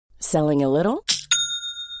Selling a little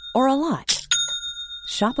or a lot?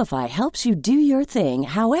 Shopify helps you do your thing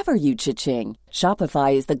however you cha-ching.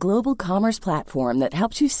 Shopify is the global commerce platform that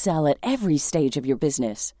helps you sell at every stage of your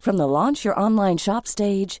business. From the launch your online shop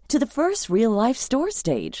stage to the first real-life store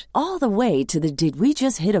stage, all the way to the did we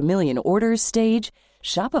just hit a million orders stage.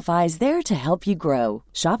 Shopify is there to help you grow.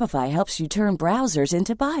 Shopify helps you turn browsers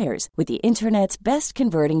into buyers with the internet's best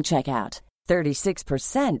converting checkout.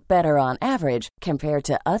 36% better on average compared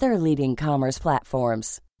to other leading commerce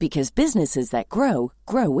platforms. Because businesses that grow,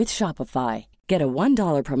 grow with Shopify. Get a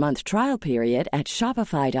 $1 per month trial period at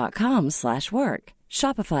shopify.com/work.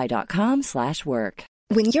 Shopify.com/work.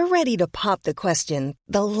 When you're ready to pop the question,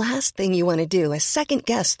 the last thing you want to do is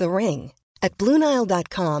second-guess the ring. At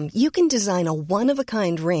BlueNile.com, you can design a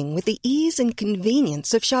one-of-a-kind ring with the ease and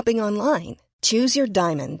convenience of shopping online. Choose your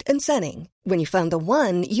diamond and setting. When you find the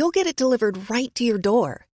one, you'll get it delivered right to your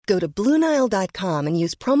door. Go to BlueNile.com and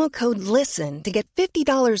use promo code LISTEN to get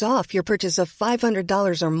 $50 off your purchase of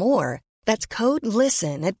 $500 or more. That's code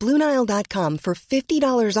LISTEN at BlueNile.com for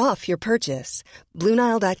 $50 off your purchase.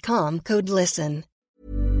 BlueNile.com, code LISTEN.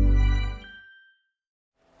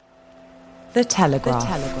 The Telegraph.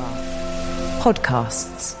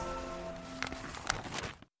 Podcasts.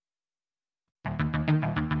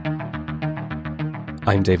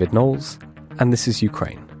 I'm David Knowles, and this is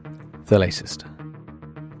Ukraine, the latest.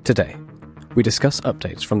 Today, we discuss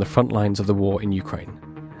updates from the front lines of the war in Ukraine,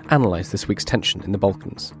 analyse this week's tension in the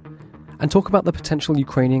Balkans, and talk about the potential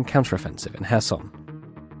Ukrainian counteroffensive in Kherson.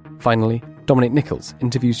 Finally, Dominic Nicholls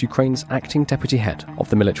interviews Ukraine's acting deputy head of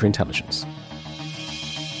the military intelligence.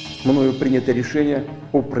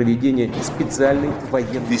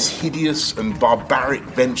 This hideous and barbaric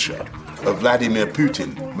venture of Vladimir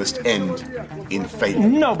Putin must end in failure.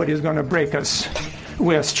 Nobody's going to break us.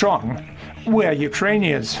 We're strong. We're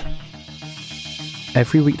Ukrainians.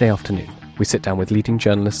 Every weekday afternoon, we sit down with leading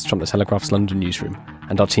journalists from the Telegraph's London newsroom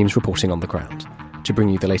and our teams reporting on the ground to bring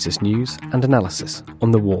you the latest news and analysis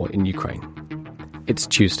on the war in Ukraine. It's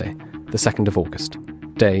Tuesday, the 2nd of August,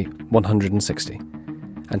 day 160.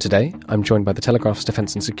 And today, I'm joined by the Telegraph's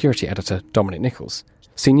Defence and Security Editor, Dominic Nicholls,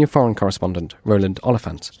 Senior Foreign Correspondent, Roland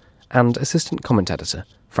Oliphant, and Assistant Comment Editor,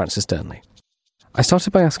 Francis Durnley. I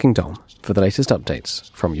started by asking Dom for the latest updates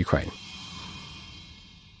from Ukraine.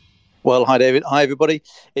 Well, hi David. Hi everybody.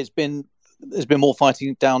 There's been more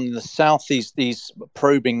fighting down in the south. These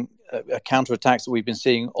probing counterattacks that we've been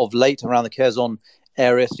seeing of late around the Kherson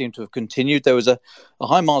area seem to have continued. There was a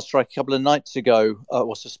HIMARS strike a couple of nights ago,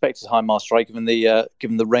 or suspected HIMARS strike, given the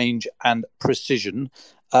range and precision.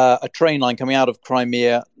 A train line coming out of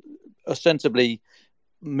Crimea, ostensibly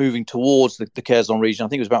moving towards the Kherson region. I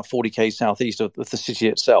think it was about 40k southeast of the city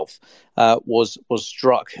itself, was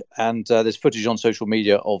struck, and there's footage on social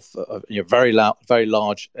media of very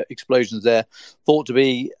large explosions there, thought to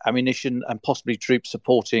be ammunition and possibly troops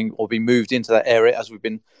supporting or being moved into that area, as we've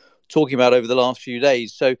been talking about over the last few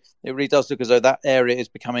days. So it really does look as though that area is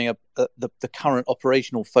becoming the current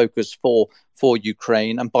operational focus for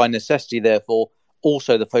Ukraine, and by necessity, therefore,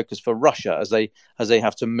 also the focus for Russia as they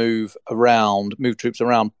have to move troops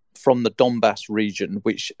around from the Donbass region,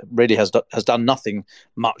 which really has done nothing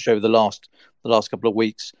much over the last couple of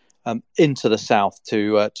weeks, into the south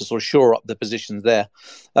to sort of shore up the positions there.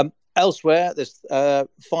 Elsewhere, there's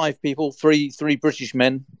 5 people, three British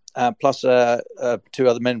men, plus 2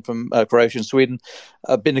 other men from Croatia and Sweden,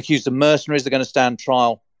 been accused of mercenaries. They're going to stand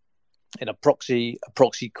trial in a proxy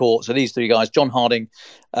court. So these 3 guys, John Harding,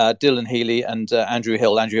 Dylan Healy, and Andrew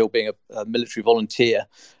Hill. Andrew Hill being a military volunteer.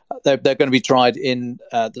 They're going to be tried in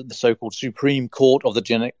the so-called Supreme Court of the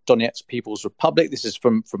Donetsk People's Republic. This is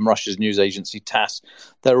from Russia's news agency TASS.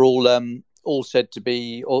 They're all said to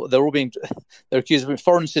be, or they're accused of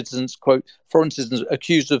foreign citizens, quote, foreign citizens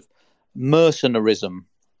accused of mercenarism.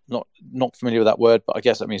 Not familiar with that word, but I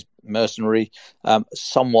guess that means mercenary.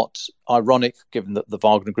 Somewhat ironic, given that the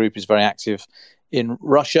Wagner Group is very active in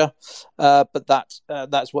Russia. But that's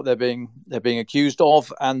what they're being accused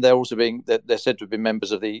of, and they're also they're said to have been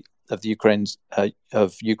members of Ukraine's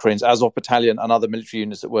Azov battalion and other military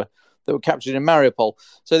units that were captured in Mariupol.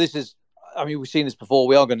 So this is. I mean, we've seen this before.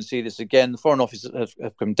 We are going to see this again. The Foreign Office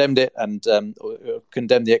have condemned it and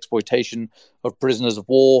condemned the exploitation of prisoners of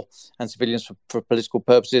war and civilians for political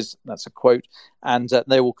purposes. That's a quote. And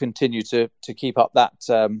they will continue to keep up that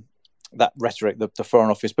rhetoric, the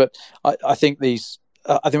Foreign Office. But I think I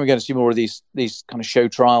think we're going to see more of these kind of show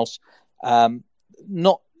trials.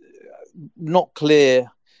 Not clear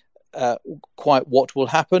quite what will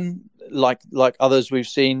happen. Like others we've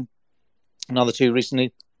seen, another 2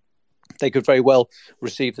 recently. They could very well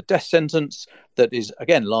receive the death sentence that is,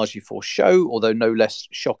 again, largely for show, although no less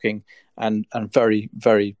shocking and very,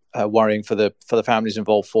 very worrying for the families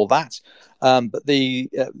involved for that. But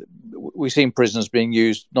we've seen prisoners being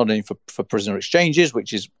used not only for prisoner exchanges,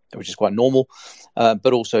 which is quite normal,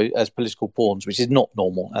 but also as political pawns, which is not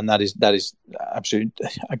normal, and that is absolutely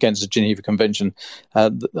against the Geneva Convention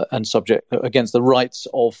and subject against the rights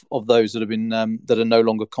of those that have been that are no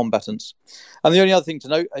longer combatants. And the only other thing to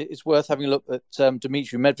note, it's worth having a look at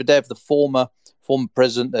Dmitry Medvedev, the former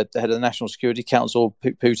president, the head of the National Security Council,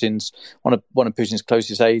 Putin's one of Putin's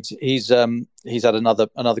closest aides. He's had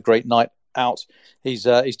another great night out. He's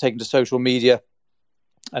taken to social media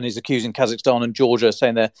and he's accusing Kazakhstan and Georgia,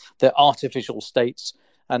 saying they're artificial states,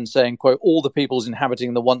 and saying, quote, all the peoples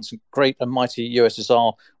inhabiting the once great and mighty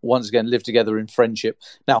USSR once again live together in friendship.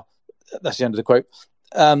 Now, that's the end of the quote.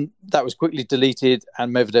 That was quickly deleted,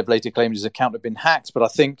 and Medvedev later claimed his account had been hacked. But I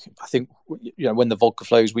think when the vodka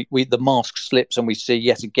flows, the mask slips, and we see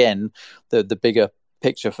yet again the bigger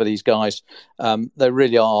picture for these guys. They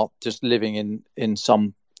really are just living in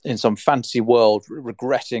some fantasy world,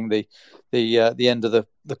 regretting the end of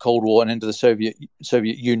the Cold War and end of the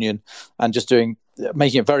Soviet Union, and just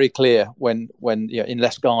making it very clear when in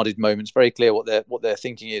less guarded moments, very clear what their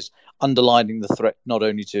thinking is, underlining the threat not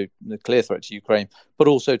only to the clear threat to Ukraine, but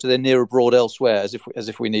also to their near abroad elsewhere, as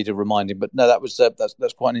if we needed reminding. But no,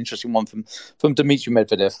 that's quite an interesting one from Dmitry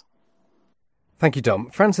Medvedev. Thank you, Dom.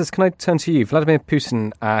 Francis, can I turn to you? Vladimir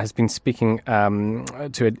Putin has been speaking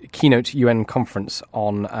to a keynote UN conference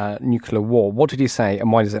on nuclear war. What did he say,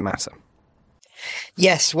 and why does it matter?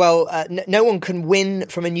 Yes, well, no one can win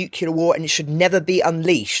from a nuclear war, and it should never be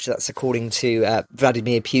unleashed. That's according to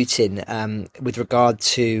Vladimir Putin with regard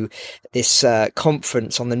to this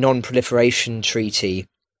conference on the non-proliferation treaty,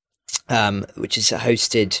 which is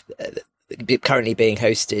currently being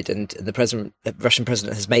hosted, and the Russian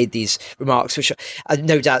president has made these remarks, which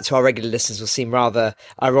no doubt to our regular listeners will seem rather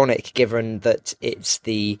ironic, given that it's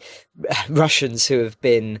the Russians who have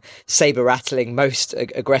been saber-rattling most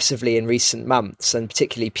aggressively in recent months, and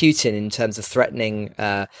particularly Putin in terms of threatening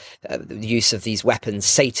the use of these weapons,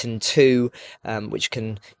 Satan II, which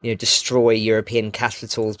can destroy European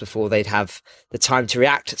capitals before they'd have the time to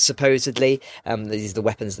react, supposedly. These are the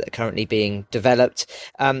weapons that are currently being developed.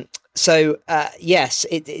 So yes,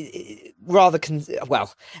 it rather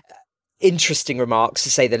interesting remarks, to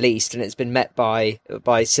say the least, and it's been met by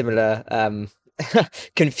similar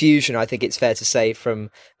confusion, I think it's fair to say, from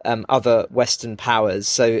other Western powers.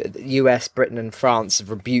 So the US, Britain and France have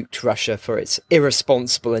rebuked Russia for its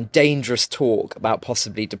irresponsible and dangerous talk about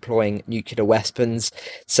possibly deploying nuclear weapons,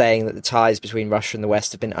 saying that the ties between Russia and the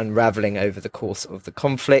West have been unravelling over the course of the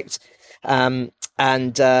conflict. But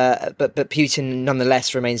Putin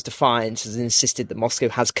nonetheless remains defiant, has insisted that Moscow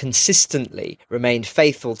has consistently remained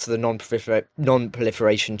faithful to the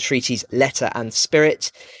non-proliferation treaty's letter and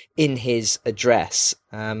spirit in his address.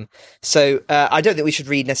 So I don't think we should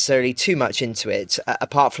read necessarily too much into it,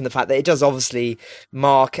 apart from the fact that it does obviously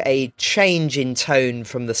mark a change in tone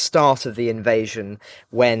from the start of the invasion,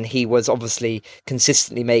 when he was obviously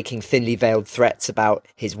consistently making thinly veiled threats about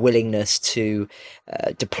his willingness to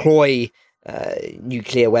deploy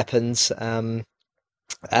nuclear weapons.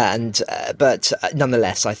 But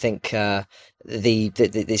nonetheless, I think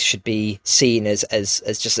this should be seen as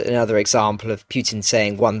just another example of Putin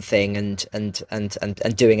saying one thing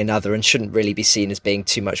and doing another, and shouldn't really be seen as being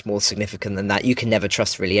too much more significant than that. You can never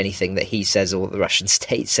trust really anything that he says or the Russian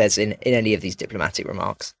state says in any of these diplomatic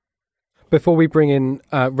remarks. Before we bring in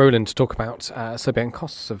Roland to talk about Serbia and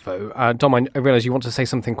Kosovo, Dom, I realise you want to say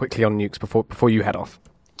something quickly on nukes before you head off.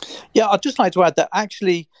 Yeah, I'd just like to add that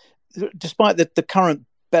actually, despite the current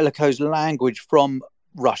bellicose language from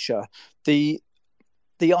Russia, the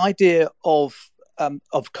idea of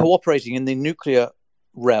cooperating in the nuclear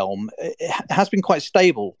realm has been quite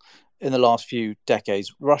stable in the last few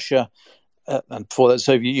decades. Russia and before that, the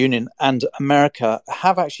Soviet Union and America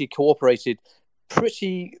have actually cooperated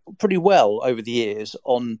pretty well over the years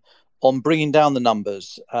on bringing down the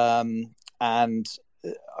numbers. And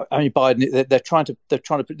I mean, Biden, they're trying to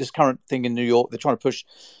put this current thing in New York. They're trying to push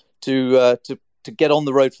to get on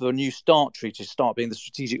the road for the New START treaty, start being the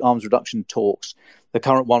strategic arms reduction talks. The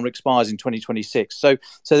current one expires in 2026. So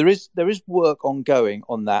there is work ongoing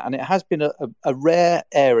on that, and it has been a rare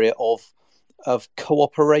area of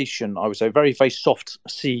cooperation. I would say very, very soft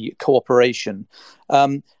sea cooperation.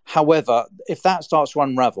 However, if that starts to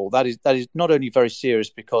unravel, that is not only very serious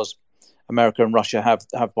because America and Russia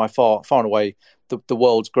have by far and away the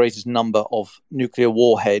world's greatest number of nuclear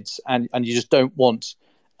warheads, and you just don't want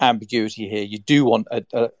ambiguity here. You do want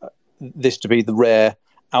this to be the rare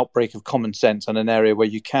outbreak of common sense and an area where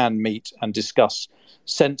you can meet and discuss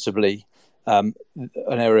sensibly an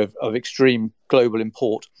area of extreme global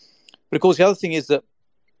import. But of course, the other thing is that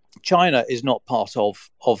China is not part of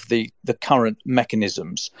the current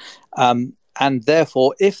mechanisms. And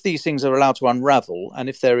therefore, if these things are allowed to unravel, and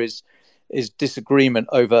if there is disagreement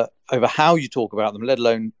over how you talk about them, let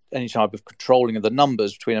alone any type of controlling of the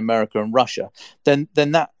numbers between America and Russia, then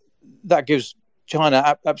that gives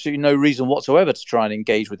China absolutely no reason whatsoever to try and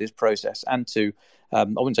engage with this process and to, I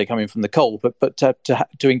wouldn't say coming from the cold, but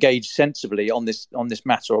to engage sensibly on this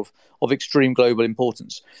matter of extreme global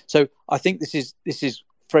importance. So I think this is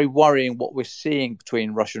very worrying what we're seeing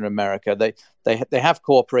between Russia and America. They have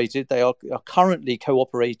cooperated. They are currently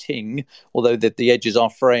cooperating, although the edges are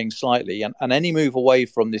fraying slightly. And any move away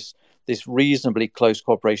from this reasonably close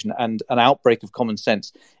cooperation and an outbreak of common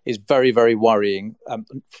sense is very, very worrying,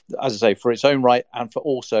 as I say, for its own right and for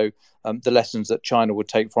also the lessons that China would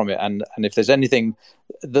take from it. And if there's anything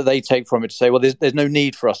that they take from it to say, well, there's no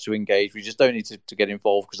need for us to engage, we just don't need to get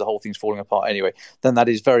involved because the whole thing's falling apart anyway, then that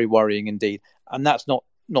is very worrying indeed. And that's not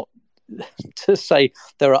to say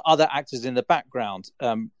there are other actors in the background,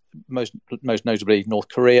 most notably North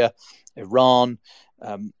Korea, Iran,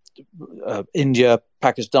 India,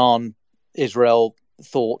 Pakistan, Israel,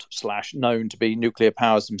 thought / known to be nuclear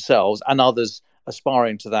powers themselves, and others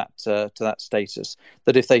aspiring to that status.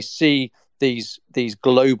 That if they see these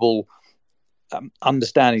global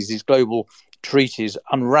understandings, these global treaties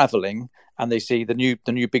unraveling, and they see the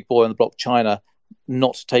new big boy on the block, China,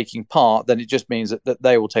 not taking part, then it just means that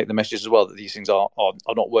they will take the message as well that these things are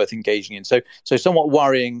not worth engaging in. So somewhat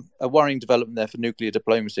a worrying development there for nuclear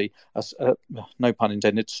diplomacy. No pun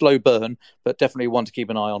intended. Slow burn, but definitely one to keep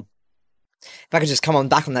an eye on. If I could just come on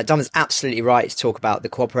back on that, Dom is absolutely right to talk about the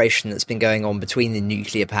cooperation that's been going on between the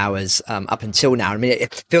nuclear powers up until now. I mean,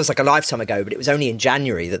 it feels like a lifetime ago, but it was only in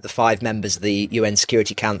January that the 5 members of the UN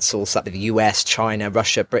Security Council, so the US, China,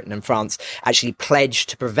 Russia, Britain and France, actually pledged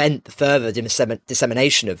to prevent the further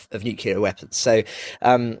dissemination of nuclear weapons. So,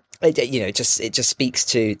 it just speaks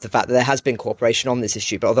to the fact that there has been cooperation on this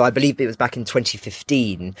issue. But although I believe it was back in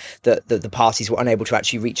 2015 that the parties were unable to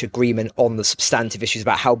actually reach agreement on the substantive issues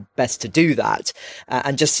about how best to do that.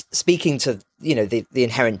 And just speaking to, the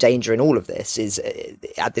inherent danger in all of this is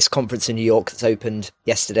at this conference in New York that's opened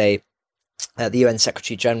yesterday. The UN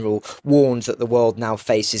Secretary General warned that the world now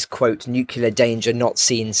faces, quote, nuclear danger not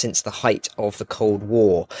seen since the height of the Cold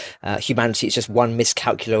War. Humanity is just one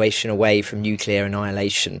miscalculation away from nuclear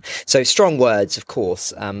annihilation. So strong words, of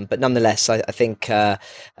course, but nonetheless, I think, as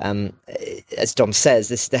Dom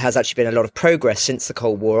says, there has actually been a lot of progress since the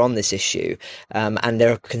Cold War on this issue, and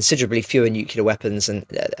there are considerably fewer nuclear weapons in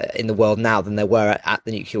the world now than there were at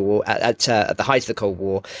the nuclear war at the height of the Cold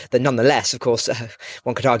War. But nonetheless, of course,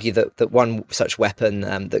 one could argue that one such weapon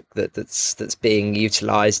that's being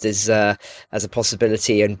utilised as a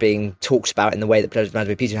possibility and being talked about in the way that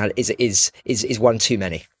Vladimir Putin had is one too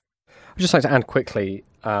many. I'd just like to add quickly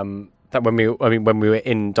that when we were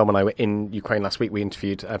in, Dom and I were in Ukraine last week, we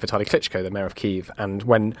interviewed Vitaly Klitschko, the mayor of Kyiv, and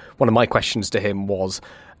when one of my questions to him was,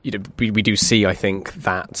 we do see, I think,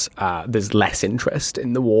 that there's less interest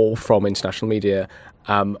in the war from international media.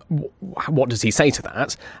 What does he say to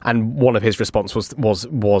that? And one of his response was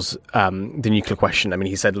the nuclear question. I mean,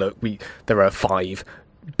 he said, look, there are 5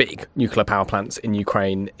 big nuclear power plants in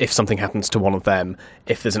Ukraine. If something happens to one of them,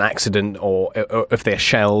 if there's an accident or if they're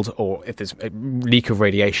shelled or if there's a leak of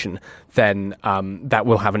radiation, then that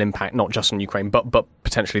will have an impact not just on Ukraine, but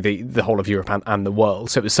potentially the whole of Europe and the world.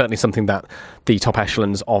 So it's certainly something that the top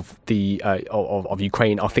echelons of of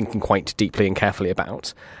Ukraine are thinking quite deeply and carefully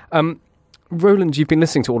about. Roland, you've been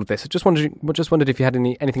listening to all of this. I just wondered if you had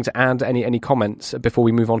anything to add, any comments before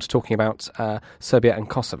we move on to talking about Serbia and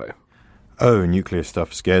Kosovo. Oh, nuclear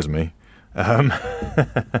stuff scares me. No,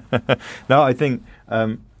 I think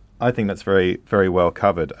that's very, very well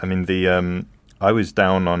covered. I mean, I was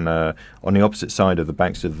down on the opposite side of the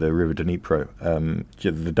banks of the River Dnipro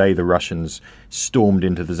the day the Russians stormed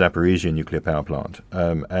into the Zaporizhia nuclear power plant,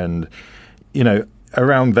 and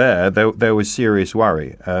around there was serious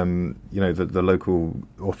worry. The local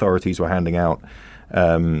authorities were handing out,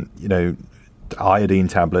 iodine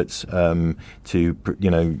tablets to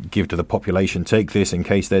give to the population. Take this in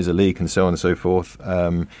case there's a leak, and so on and so forth.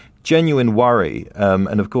 Genuine worry,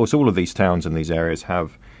 and of course, all of these towns and these areas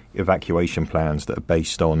have evacuation plans that are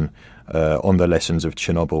based on the lessons of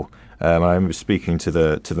Chernobyl. I remember speaking to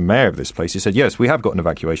the mayor of this place. He said, yes, we have got an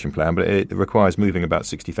evacuation plan, but it requires moving about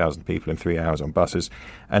 60,000 people in 3 hours on buses,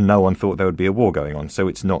 and no one thought there would be a war going on, so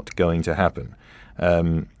it's not going to happen.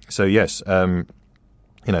 So yes,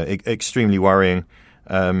 extremely worrying.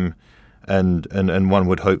 and one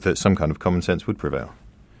would hope that some kind of common sense would prevail.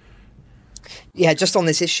 Yeah, just on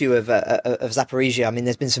this issue of Zaporizhia, I mean,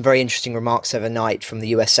 there's been some very interesting remarks overnight from the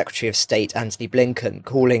US Secretary of State, Antony Blinken,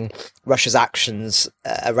 calling Russia's actions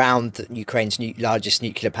around Ukraine's largest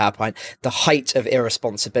nuclear power plant the height of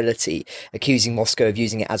irresponsibility, accusing Moscow of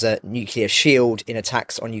using it as a nuclear shield in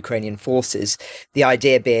attacks on Ukrainian forces. The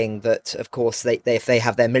idea being that, of course, if they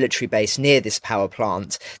have their military base near this power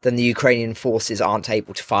plant, then the Ukrainian forces aren't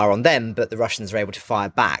able to fire on them, but the Russians are able to fire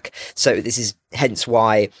back. So this is hence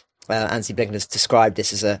why Antony Blinken has described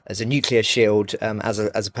this as a nuclear shield,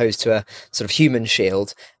 as opposed to a sort of human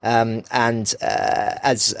shield. And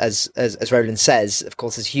as Roland says, of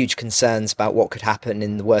course, there's huge concerns about what could happen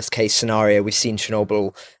in the worst case scenario. We've seen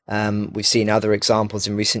Chernobyl. We've seen other examples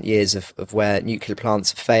in recent years of where nuclear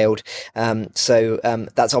plants have failed. So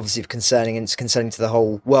that's obviously concerning, and it's concerning to the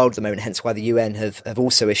whole world at the moment. Hence why the UN have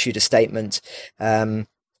also issued a statement,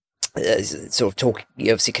 sort of talking,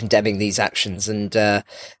 obviously condemning these actions, and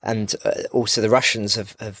also the Russians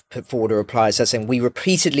have put forward a reply saying, "We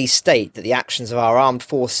repeatedly state that the actions of our armed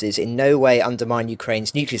forces in no way undermine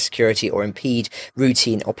Ukraine's nuclear security or impede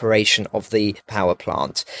routine operation of the power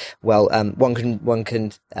plant." Well, one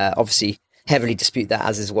can obviously heavily dispute that,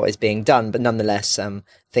 as is what is being done, but nonetheless,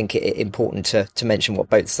 think it important to mention what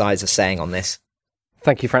both sides are saying on this.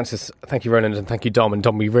 Thank you, Francis. Thank you, Roland, and thank you, Dom. And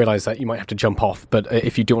Dom, we realise that you might have to jump off, but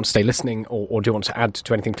if you do want to stay listening or do want to add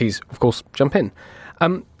to anything, please, of course, jump in.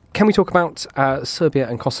 Can we talk about Serbia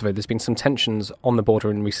and Kosovo? There's been some tensions on the border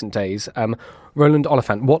in recent days. Roland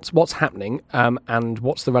Oliphant, what's happening, and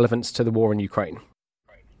what's the relevance to the war in Ukraine?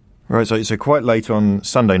 Right, so quite late on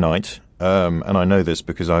Sunday night, and I know this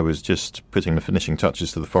because I was just putting the finishing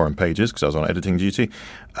touches to the foreign pages because I was on editing duty.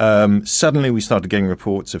 Suddenly we started getting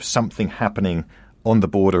reports of something happening on the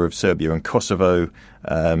border of Serbia and Kosovo,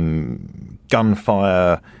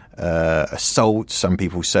 gunfire, assault. Some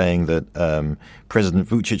people saying that President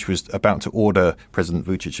Vučić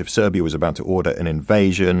of Serbia was about to order an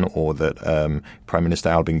invasion, or that Prime Minister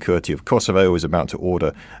Albin Kurti of Kosovo was about to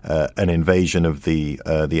order an invasion of the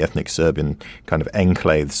ethnic Serbian kind of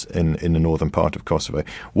enclaves in the northern part of Kosovo.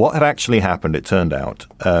 What had actually happened, it turned out,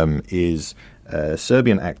 is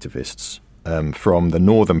Serbian activists from the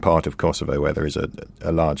northern part of Kosovo, where there is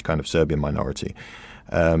a large kind of Serbian minority,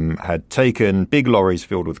 had taken big lorries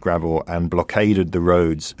filled with gravel and blockaded the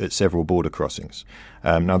roads at several border crossings.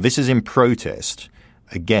 Now, this is in protest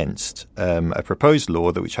against a proposed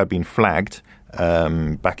law which had been flagged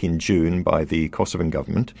back in June by the Kosovan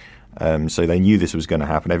government. So they knew this was going to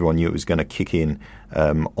happen. Everyone knew it was going to kick in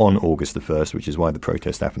on August the 1st, which is why the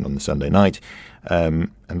protest happened on the Sunday night. And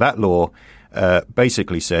that law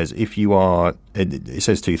basically says it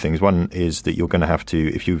says two things. One is that you're going to have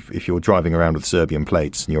to, if you're driving around with Serbian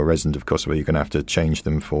plates and you're a resident of Kosovo, you're going to have to change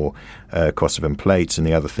them for Kosovan plates. And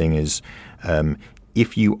the other thing is,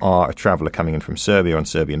 if you are a traveller coming in from Serbia on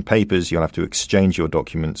Serbian papers, you'll have to exchange your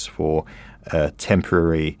documents for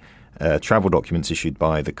temporary travel documents issued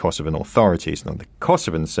by the Kosovan authorities. Now, the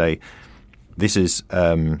Kosovans say this is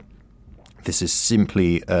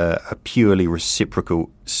simply a purely reciprocal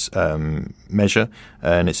measure,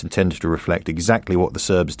 and it's intended to reflect exactly what the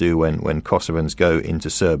Serbs do when Kosovans go into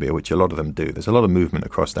Serbia, which a lot of them do. There's a lot of movement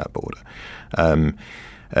across that border.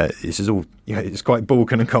 This is all, it's quite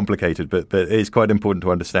Balkan and complicated, but it's quite important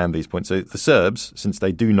to understand these points. So the Serbs, since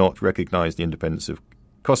they do not recognise the independence of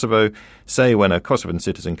Kosovo, say when a Kosovan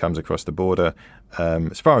citizen comes across the border,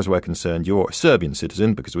 as far as we're concerned, you're a Serbian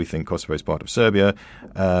citizen because we think Kosovo is part of Serbia.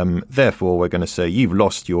 Therefore, we're going to say you've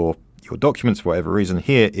lost your documents for whatever reason.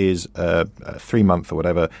 Here is a 3-month or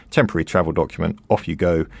whatever temporary travel document. Off you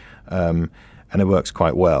go. And it works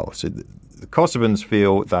quite well. So the Kosovans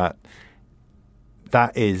feel that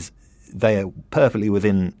they are perfectly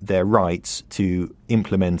within their rights to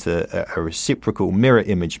implement a reciprocal mirror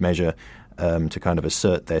image measure to kind of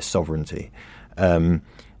assert their sovereignty.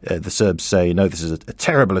 The Serbs say, no, this is a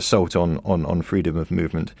terrible assault on freedom of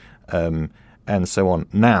movement, and so on.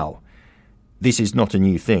 Now, this is not a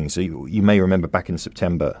new thing. So you may remember back in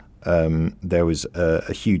September, there was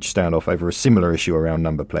a huge standoff over a similar issue around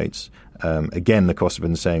number plates. Again, the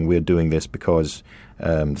Kosovans saying we're doing this because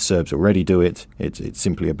the Serbs already do it. It's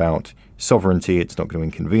simply about sovereignty. It's not going to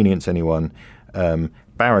inconvenience anyone.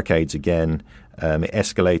 Barricades again. It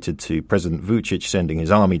escalated to President Vučić sending his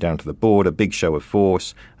army down to the border, big show of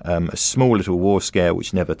force, a small little war scare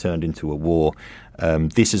which never turned into a war.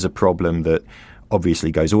 This is a problem that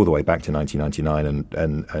obviously goes all the way back to 1999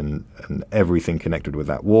 and everything connected with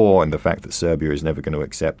that war, and the fact that Serbia is never going to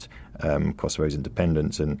accept Kosovo's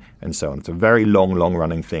independence and so on. It's a very long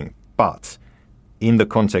running thing. But in the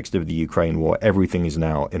context of the Ukraine war, everything is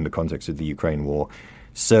now in the context of the Ukraine war.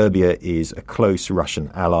 Serbia is a close Russian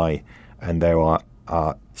ally, and there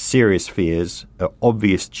are serious fears,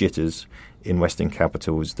 obvious jitters in Western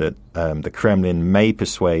capitals that the Kremlin may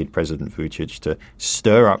persuade President Vučić to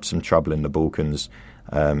stir up some trouble in the Balkans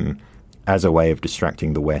as a way of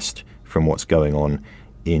distracting the West from what's going on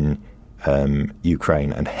in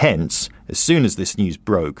Ukraine. And hence, as soon as this news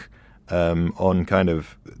broke on kind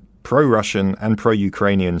of pro-Russian and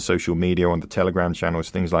pro-Ukrainian social media, on the Telegram channels,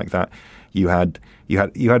 things like that, you had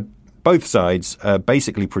both sides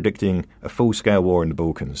basically predicting a full-scale war in the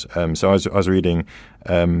Balkans. So I was reading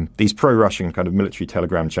these pro-Russian kind of military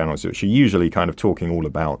Telegram channels, which are usually kind of talking all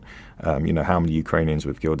about, how many Ukrainians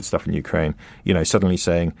we've killed, the stuff in Ukraine, suddenly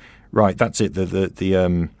saying, right, that's it,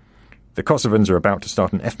 the Kosovans are about to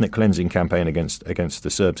start an ethnic cleansing campaign against the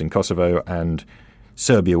Serbs in Kosovo, and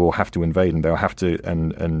Serbia will have to invade, and they'll have to,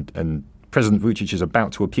 and President Vučić is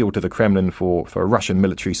about to appeal to the Kremlin for Russian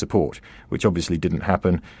military support, which obviously didn't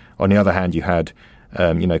happen. On the other hand, you had,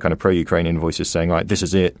 kind of pro-Ukrainian voices saying, right, this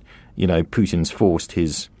is it. Putin's forced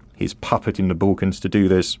his puppet in the Balkans to do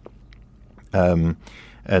this. And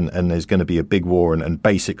there's going to be a big war, and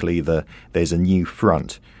basically there's a new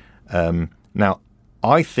front. Now,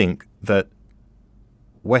 I think that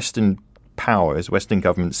Western powers, Western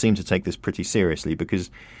governments seem to take this pretty seriously because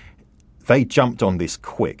they jumped on this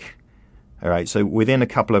quick. All right, so within a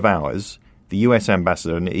couple of hours, the US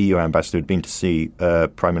ambassador and the EU ambassador had been to see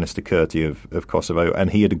Prime Minister Kurti of Kosovo, and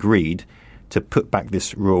he had agreed to put back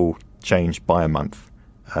this rule change by a month.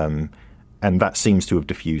 And that seems to have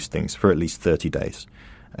diffused things for at least 30 days.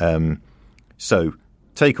 So,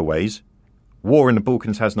 takeaways. War in the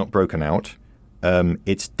Balkans has not broken out.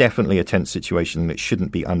 It's definitely a tense situation that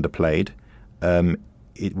shouldn't be underplayed.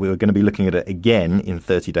 We're going to be looking at it again in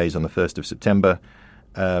 30 days on the 1st of September.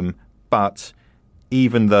 But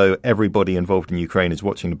even though everybody involved in Ukraine is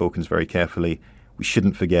watching the Balkans very carefully, we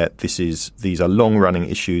shouldn't forget these are long-running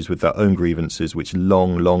issues with their own grievances, which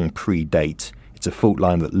long predate. It's a fault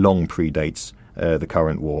line that long predates the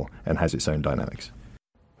current war and has its own dynamics.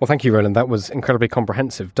 Well, thank you, Roland. That was incredibly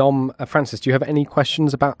comprehensive. Dom, Francis, do you have any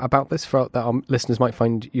questions about this that our listeners might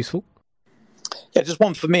find useful? Yeah, just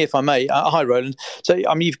one for me, if I may. Hi, Roland. So,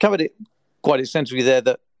 you've covered it quite extensively there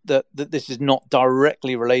that this is not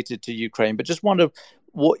directly related to Ukraine, but just wonder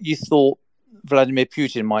what you thought Vladimir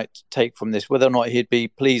Putin might take from this, whether or not he'd be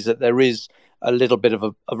pleased that there is a little bit of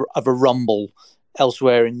a rumble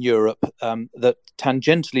elsewhere in Europe that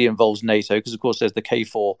tangentially involves NATO, because, of course, there's the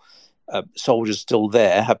KFOR soldiers still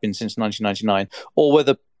there, have been since 1999, or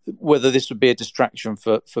whether this would be a distraction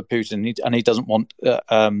for Putin, and he doesn't want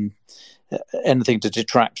anything to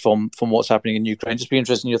detract from what's happening in Ukraine. Just be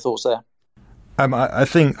interested in your thoughts there. I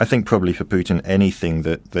think probably for Putin, anything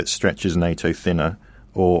that stretches NATO thinner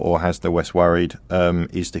or has the West worried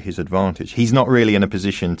is to his advantage. He's not really in a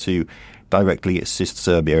position to directly assist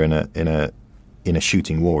Serbia in a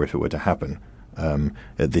shooting war if it were to happen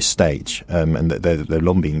at this stage, and there have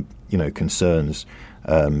long been concerns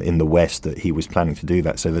in the West that he was planning to do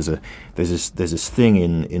that. So there's this thing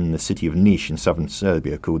in the city of Niš in southern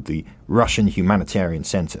Serbia called the Russian Humanitarian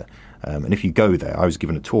Center. And if you go there, I was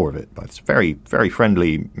given a tour of it by this very, very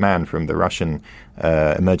friendly man from the Russian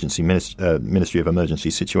Ministry of Emergency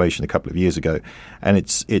Situation a couple of years ago. And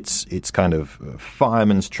it's kind of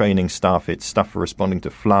firemen's training stuff. It's stuff for responding to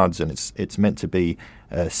floods, and it's meant to be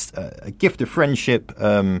a gift of friendship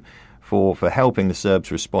for helping the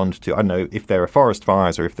Serbs respond to, I don't know, if there are forest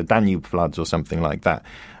fires or if the Danube floods or something like that.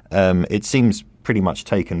 It seems pretty much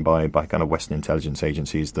taken by kind of Western intelligence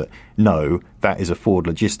agencies that, no, that is a forward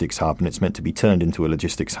logistics hub, and it's meant to be turned into a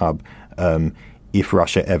logistics hub if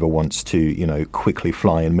Russia ever wants to, quickly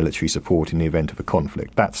fly in military support in the event of a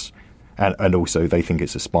conflict. And also they think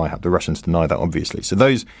it's a spy hub. The Russians deny that, obviously. So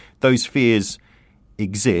those fears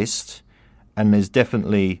exist, and there's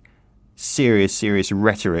definitely serious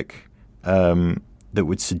rhetoric that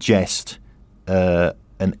would suggest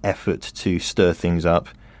an effort to stir things up.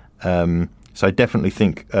 So I definitely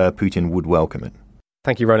think Putin would welcome it.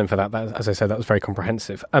 Thank you, Roland, for that. As I said, that was very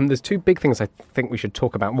comprehensive. There's two big things I think we should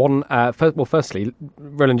talk about. One, firstly,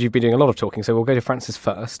 Roland, you've been doing a lot of talking, so we'll go to Francis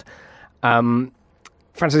first.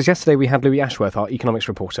 Francis, yesterday we had Louis Ashworth, our economics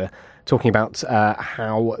reporter, talking about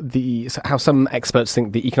how some experts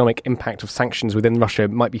think the economic impact of sanctions within Russia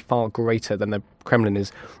might be far greater than the Kremlin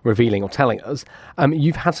is revealing or telling us.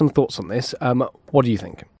 You've had some thoughts on this. What do you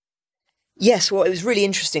think? Yes, well, it was really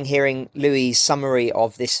interesting hearing Louis' summary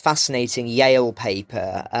of this fascinating Yale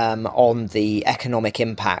paper on the economic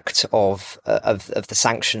impact of the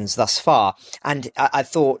sanctions thus far, and I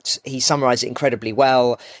thought he summarised it incredibly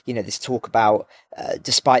well. You know, this talk about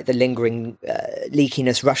despite the lingering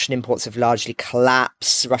leakiness, Russian imports have largely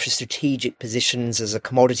collapsed. Russia's strategic positions as a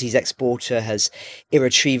commodities exporter has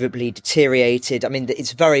irretrievably deteriorated. I mean,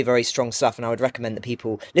 it's very, very strong stuff, and I would recommend that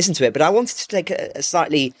people listen to it. But I wanted to take a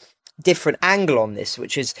slightly different angle on this,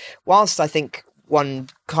 which is, whilst I think one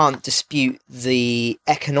can't dispute the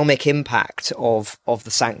economic impact of the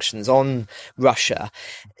sanctions on Russia,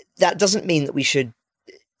 that doesn't mean that we should,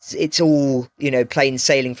 it's all, you know, plain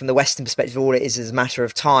sailing from the Western perspective. All it is a matter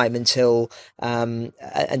of time until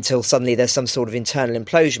suddenly there's some sort of internal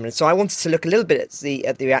implosion. And so I wanted to look a little bit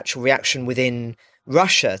at the actual reaction within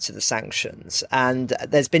Russia to the sanctions. And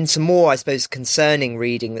there's been some more, I suppose, concerning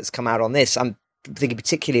reading that's come out on this. I'm thinking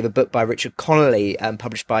particularly of a book by Richard Connolly,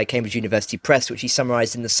 published by Cambridge University Press, which he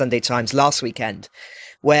summarised in the Sunday Times last weekend,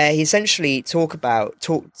 where he essentially spoke about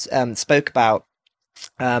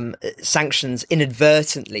sanctions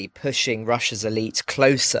inadvertently pushing Russia's elite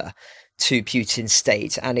closer to Putin's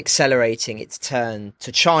state and accelerating its turn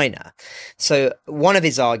to China. So one of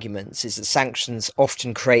his arguments is that sanctions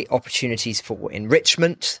often create opportunities for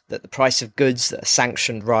enrichment, that the price of goods that are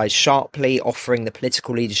sanctioned rise sharply, offering the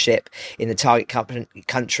political leadership in the target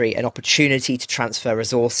country an opportunity to transfer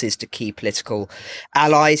resources to key political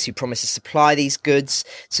allies who promise to supply these goods.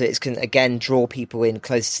 So it can again draw people in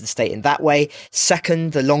closer to the state in that way.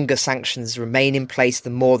 Second, the longer sanctions remain in place,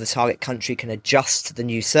 the more the target country can adjust to the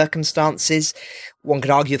new circumstances. One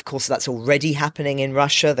could argue, of course, that's already happening in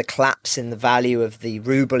Russia. The collapse in the value of the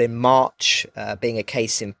ruble in March being a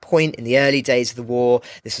case in point. In the early days of the war,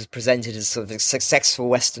 this was presented as sort of a successful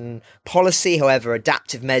Western policy. However,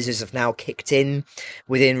 adaptive measures have now kicked in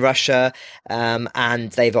within Russia,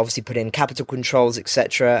 and they've obviously put in capital controls,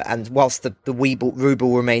 etc. And whilst the ruble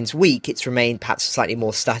remains weak, it's remained perhaps slightly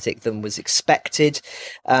more static than was expected.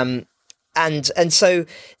 And so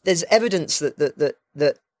there's evidence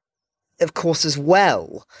that of course, as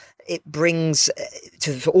well, it brings,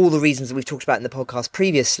 for all the reasons that we've talked about in the podcast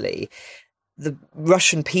previously, the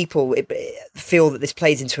Russian people feel that this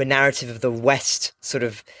plays into a narrative of the West sort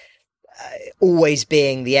of always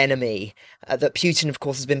being the enemy, that Putin, of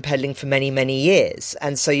course, has been peddling for many, many years.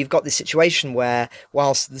 And so you've got this situation where,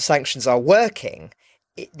 whilst the sanctions are working,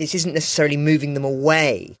 this isn't necessarily moving them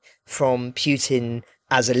away from Putin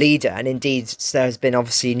as a leader. And indeed, there has been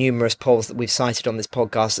obviously numerous polls that we've cited on this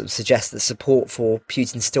podcast that suggest that support for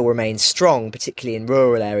Putin still remains strong, particularly in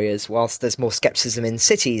rural areas, whilst there's more skepticism in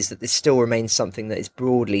cities, that this still remains something that is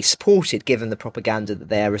broadly supported given the propaganda that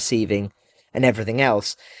they are receiving and everything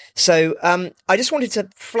else. So I just wanted to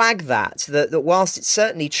flag that whilst it's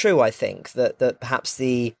certainly true, I think, that perhaps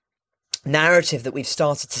the narrative that we've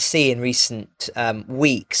started to see in recent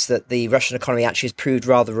weeks, that the Russian economy actually has proved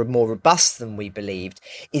rather more robust than we believed,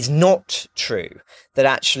 is not true. That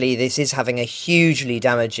actually this is having a hugely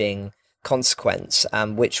damaging consequence,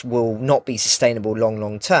 which will not be sustainable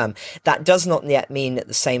long term. That does not yet mean at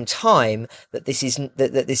the same time that this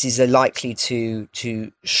is likely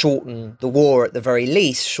to shorten the war, at the very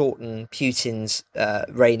least shorten Putin's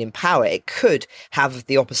reign in power. It could have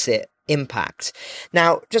the opposite impact.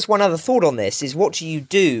 Now, just one other thought on this is, what do you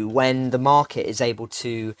do when the market is able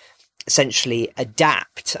to essentially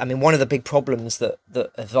adapt? I mean, one of the big problems that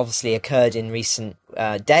have obviously occurred in recent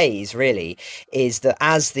days, really, is that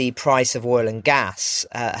as the price of oil and gas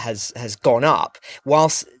has gone up,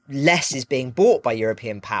 whilst less is being bought by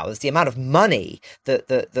European powers, the amount of money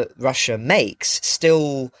that Russia makes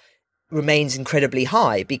still remains incredibly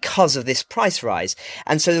high because of this price rise.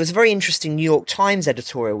 And so there was a very interesting New York Times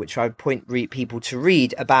editorial, which I would point people to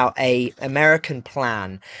read, about a American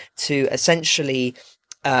plan to essentially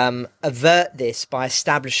avert this by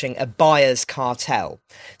establishing a buyer's cartel.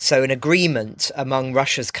 So an agreement among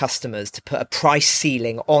Russia's customers to put a price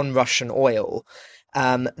ceiling on Russian oil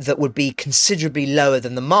that would be considerably lower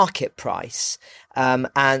than the market price,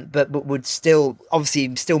 but would still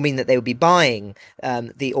mean that they would be buying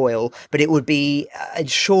the oil, but it would be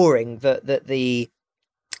ensuring that the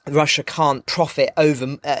Russia can't profit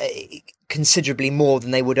over considerably more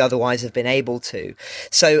than they would otherwise have been able to.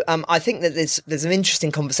 So I think that there's some interesting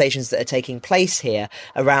conversations that are taking place here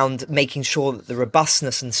around making sure that the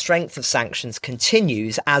robustness and strength of sanctions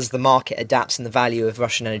continues as the market adapts and the value of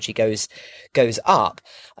Russian energy goes up.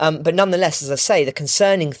 But nonetheless, as I say, the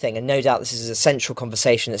concerning thing, and no doubt this is a central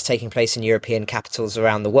conversation that's taking place in European capitals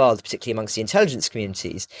around the world, particularly amongst the intelligence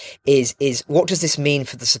communities, is what does this mean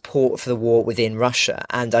for the support for the war within Russia?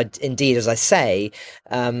 And indeed, as I say,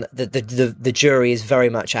 the the jury is very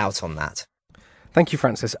much out on that. Thank you,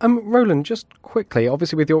 Francis. Roland, just quickly,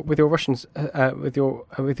 obviously with your Russians, with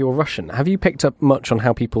your Russian, have you picked up much on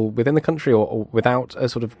how people within the country or without are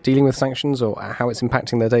sort of dealing with sanctions, or how it's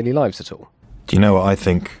impacting their daily lives at all? Do you know what I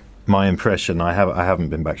think? My impression, I haven't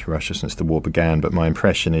been back to Russia since the war began, but my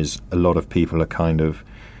impression is a lot of people are kind of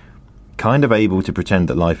able to pretend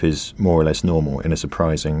that life is more or less normal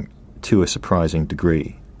to a surprising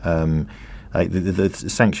degree. The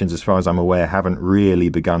sanctions, as far as I'm aware, haven't really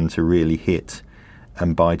begun to really hit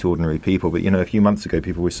and bite ordinary people. But, a few months ago,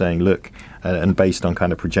 people were saying, look, and based on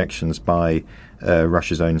kind of projections by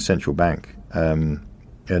Russia's own central bank and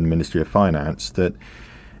Ministry of Finance, that,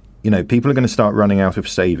 people are going to start running out of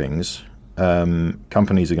savings.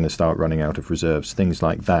 Companies are going to start running out of reserves, things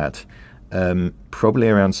like that, probably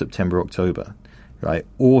around September, October, right?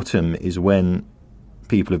 Autumn is when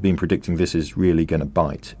people have been predicting this is really going to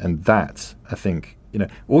bite. And that, I think,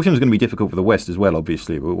 autumn is going to be difficult for the West as well,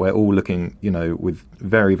 obviously. But we're all looking, with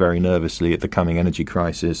very, very nervously at the coming energy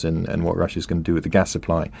crisis and what Russia's going to do with the gas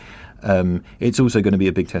supply. It's also going to be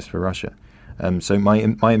a big test for Russia. So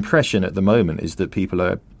my impression at the moment is that people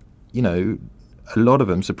are, a lot of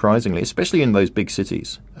them, surprisingly, especially in those big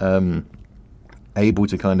cities, able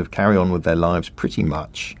to kind of carry on with their lives pretty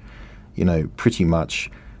much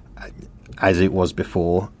as it was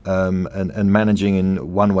before, and managing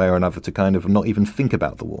in one way or another to kind of not even think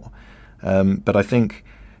about the war. But I think,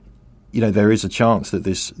 there is a chance that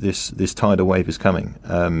this tidal wave is coming,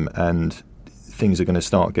 and things are going to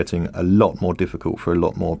start getting a lot more difficult for a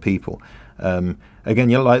lot more people. Again,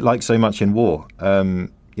 like so much in war,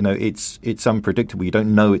 it's unpredictable. You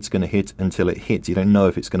don't know it's going to hit until it hits. You don't know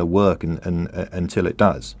if it's going to work until it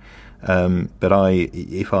does. But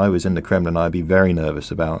if I was in the Kremlin, I'd be very nervous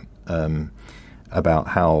about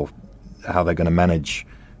how they're going to manage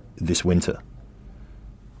this winter.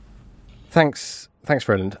 Thanks,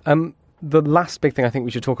 Roland. The last big thing I think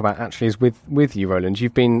we should talk about actually is with you, Roland.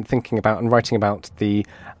 You've been thinking about and writing about the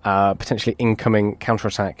potentially incoming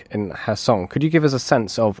counterattack in Kherson. Could you give us a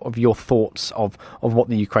sense of your thoughts of what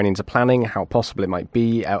the Ukrainians are planning, how possible it might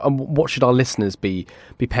be, and what should our listeners be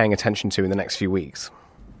paying attention to in the next few weeks?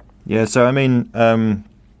 Yeah, so I mean,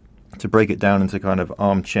 to break it down into kind of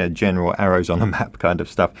armchair general arrows on a map kind of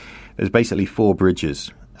stuff, there's basically 4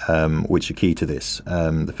 bridges which are key to this.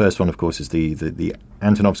 The first one, of course, is the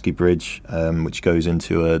Antonovsky Bridge, which goes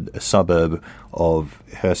into a suburb of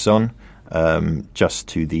Kherson, just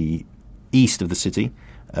to the east of the city,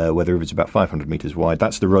 where the river's about 500 metres wide.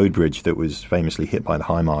 That's the road bridge that was famously hit by the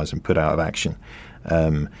HIMARS and put out of action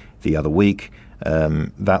the other week.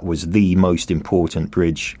 That was the most important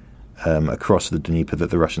bridge across the Dnieper that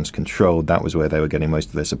the Russians controlled. That was where they were getting most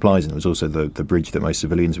of their supplies, and it was also the bridge that most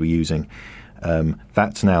civilians were using.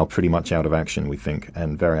 That's now pretty much out of action, we think,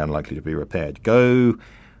 and very unlikely to be repaired. Go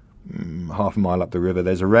half a mile up the river,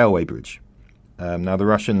 there's a railway bridge. Now the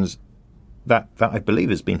Russians, that I believe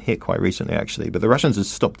has been hit quite recently actually, but the Russians have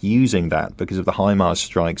stopped using that because of the HIMARS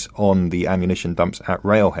strikes on the ammunition dumps at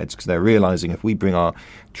railheads, because they're realising if we bring our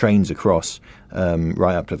trains across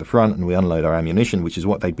right up to the front and we unload our ammunition, which is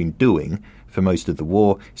what they've been doing for most of the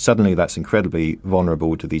war, suddenly that's incredibly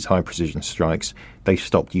vulnerable to these high precision strikes. They've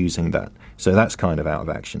stopped using that. So that's kind of out of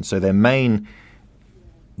action. So their main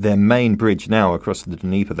bridge now across the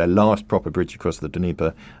Dnieper, their last proper bridge across the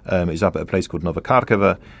Dnieper, is up at a place called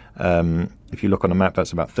Novokharkova. If you look on a map,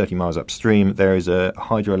 that's about 30 miles upstream. There is a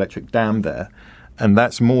hydroelectric dam there, and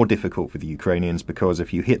that's more difficult for the Ukrainians because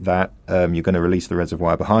if you hit that, you're going to release the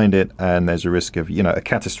reservoir behind it, and there's a risk of a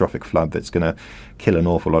catastrophic flood that's going to kill an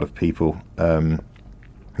awful lot of people.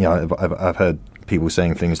 I've heard people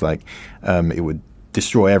saying things like it would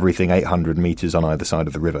destroy everything 800 meters on either side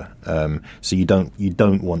of the river. So you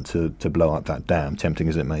don't want to blow up that dam, tempting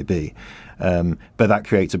as it may be. But that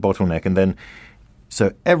creates a bottleneck. And then,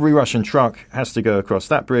 so every Russian truck has to go across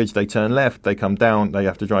that bridge. They turn left, they come down, they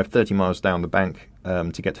have to drive 30 miles down the bank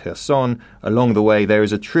to get to Kherson. Along the way, there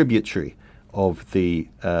is a tributary of the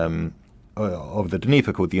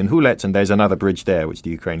Dnieper called the Inhulet, and there's another bridge there which the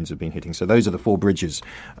Ukrainians have been hitting. So those are the 4 bridges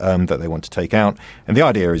that they want to take out. And the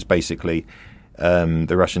idea is basically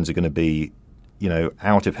the Russians are going to be,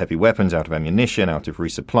 out of heavy weapons, out of ammunition, out of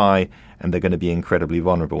resupply, and they're going to be incredibly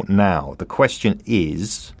vulnerable. Now, the question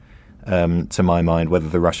is, to my mind, whether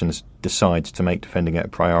the Russians decide to make defending it a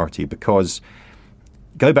priority, because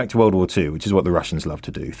go back to World War II, which is what the Russians love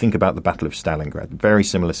to do. Think about the Battle of Stalingrad. Very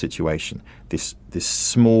similar situation. This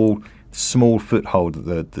small foothold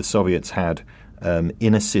that the Soviets had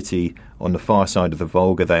in a city on the far side of the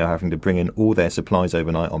Volga. They are having to bring in all their supplies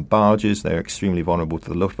overnight on barges. They're extremely vulnerable to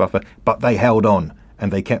the Luftwaffe, but they held on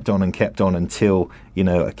and they kept on until,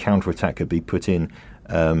 a counterattack could be put in,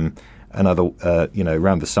 another,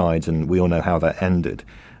 around the sides, and we all know how that ended.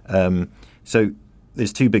 So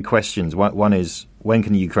there's two big questions. One is, when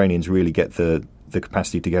can the Ukrainians really get the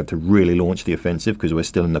capacity together to really launch the offensive, because we're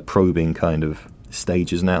still in the probing kind of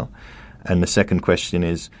stages now. And the second question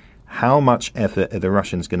is, how much effort are the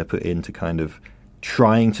Russians going to put into kind of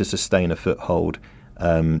trying to sustain a foothold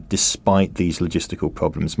despite these logistical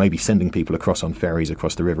problems, maybe sending people across on ferries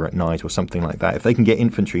across the river at night or something like that. If they can get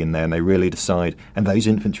infantry in there and they really decide, and those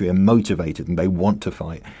infantry are motivated and they want to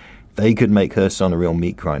fight, they could make Kherson a real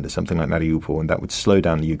meat grinder, something like Mariupol, and that would slow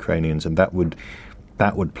down the Ukrainians, and that would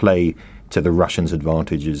play to the Russians'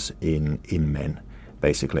 advantages in men,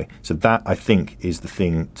 basically. So that, I think, is the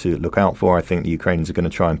thing to look out for. I think the Ukrainians are going to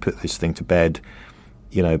try and put this thing to bed,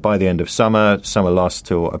 by the end of summer. Summer lasts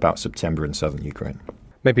till about September in southern Ukraine.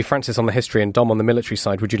 Maybe Francis on the history and Dom on the military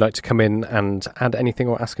side, would you like to come in and add anything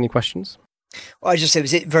or ask any questions? Well, it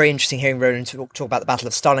was very interesting hearing Roland talk about the Battle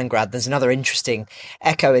of Stalingrad. There's another interesting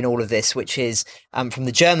echo in all of this, which is from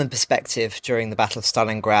the German perspective during the Battle of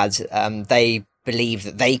Stalingrad, they believed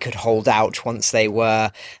that they could hold out once they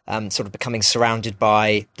were sort of becoming surrounded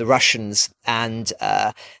by the Russians. And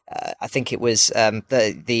I think it was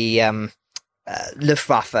the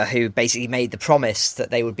Luftwaffe who basically made the promise that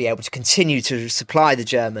they would be able to continue to supply the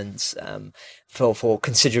Germans for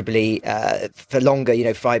considerably for longer,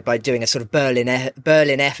 by doing a sort of Berlin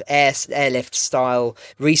airlift style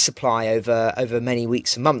resupply over many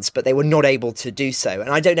weeks and months, but they were not able to do so. And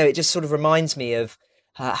I don't know, it just sort of reminds me of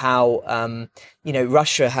how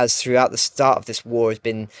Russia has, throughout the start of this war, has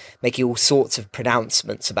been making all sorts of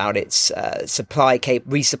pronouncements about its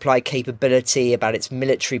resupply capability, about its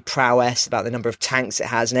military prowess, about the number of tanks it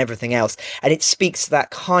has and everything else. And it speaks to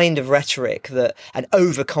that kind of rhetoric and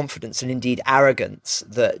overconfidence and indeed arrogance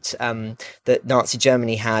that Nazi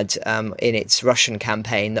Germany had in its Russian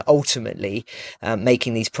campaign, that ultimately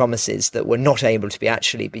making these promises that were not able to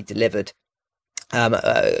be delivered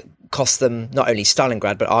cost them not only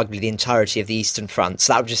Stalingrad, but arguably the entirety of the Eastern Front.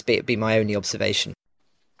 So that would just be my only observation.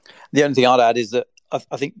 The only thing I'd add is that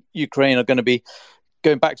I think Ukraine are going to be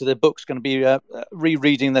going back to their books, going to be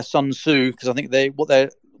rereading their Sun Tzu, because I think what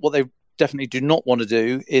they definitely do not want to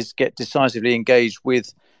do is get decisively engaged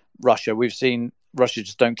with Russia. We've seen Russia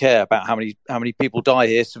just don't care about how many people die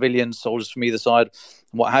here, civilians, soldiers from either side,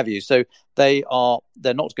 and what have you. So they're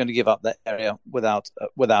not going to give up that area without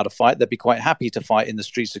a fight. They'd be quite happy to fight in the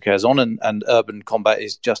streets of Kherson, and urban combat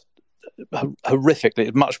is just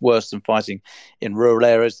horrifically much worse than fighting in rural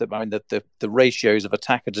areas. The ratios of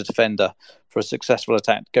attacker to defender for a successful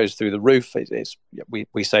attack goes through the roof.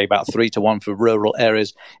 We say about 3-1 for rural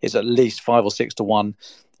areas. It's at least 5 or 6 to 1.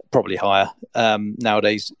 Probably higher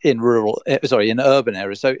nowadays in urban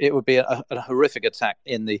areas. So it would be a horrific attack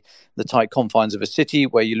in the tight confines of a city,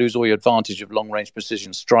 where you lose all your advantage of long range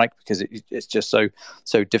precision strike, because it's just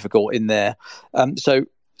so difficult in there. So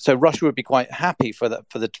Russia would be quite happy for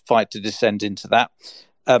the fight to descend into that.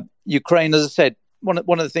 Ukraine, as I said, one of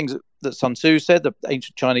the things that Sun Tzu said, the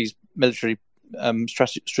ancient Chinese military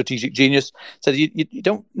strategic genius, said you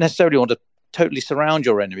don't necessarily want to totally surround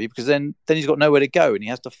your enemy, because then he's got nowhere to go and he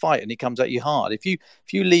has to fight, and he comes at you hard. If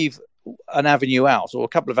you leave an avenue out, or a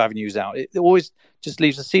couple of avenues out, it always just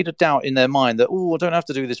leaves a seed of doubt in their mind that, I don't have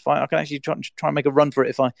to do this fight. I can actually try and make a run for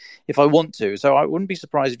it if I want to. So I wouldn't be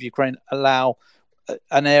surprised if Ukraine allow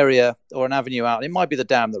an area or an avenue out. It might be the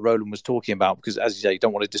dam that Roland was talking about, because, as you say, you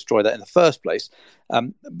don't want to destroy that in the first place.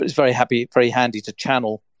 But it's very handy to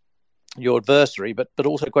channel your adversary, but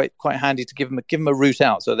also quite handy to give them a route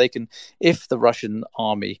out, so they can, if the Russian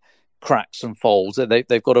army cracks and folds,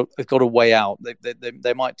 they've got a way out.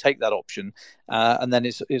 They might take that option, and then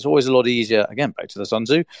it's always a lot easier. Again, back to the Sun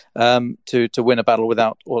Tzu, to win a battle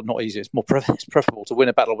without, or not easier. It's it's preferable to win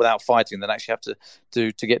a battle without fighting than actually have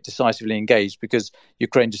to get decisively engaged, because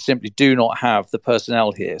Ukraine just simply do not have the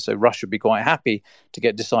personnel here. So Russia would be quite happy to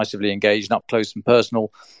get decisively engaged and up close and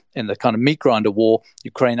personal in the kind of meat grinder war.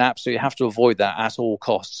 Ukraine absolutely have to avoid that at all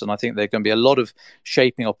costs, and I think there are going to be a lot of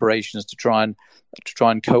shaping operations to try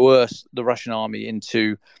and coerce the Russian army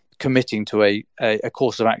into committing to a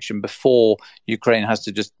course of action before Ukraine has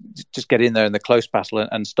to just get in there in the close battle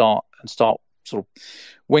and start sort of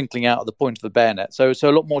winkling out at the point of the bayonet. So a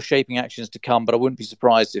lot more shaping actions to come, but I wouldn't be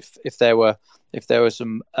surprised if there were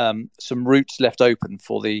some routes left open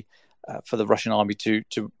for the Russian army to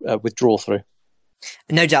withdraw through.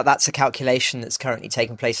 No doubt that's a calculation that's currently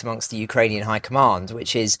taking place amongst the Ukrainian High Command,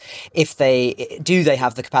 which is, if they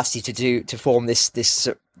have the capacity to form this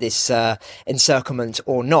encirclement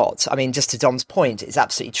or not. I mean, just to Dom's point, it's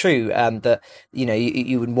absolutely true that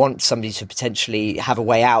you would want somebody to potentially have a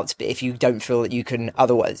way out, but if you don't feel that you can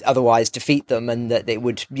otherwise defeat them, and that it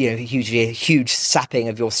would a huge sapping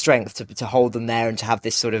of your strength to hold them there and to have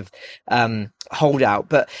this sort of holdout.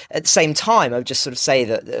 But at the same time, I would just sort of say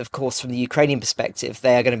that, of course, from the Ukrainian perspective,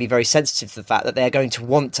 they are going to be very sensitive to the fact that they are going to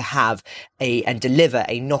want to have and deliver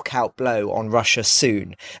a knockout blow on Russia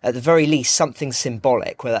soon. At the very least, something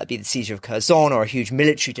symbolic, whether that be the siege of Kherson or a huge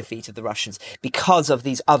military defeat of the Russians, because of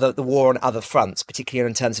the war on other fronts, particularly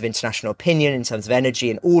in terms of international opinion, in terms of energy,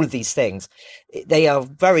 and all of these things. They are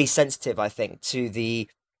very sensitive, I think, to the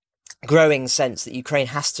growing sense that Ukraine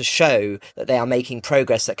has to show that they are making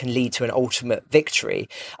progress that can lead to an ultimate victory.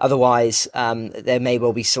 Otherwise, there may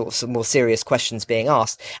well be sort of some more serious questions being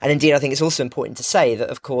asked. And indeed, I think it's also important to say that,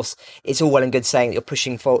 of course, it's all well and good saying that you're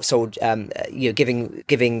pushing for,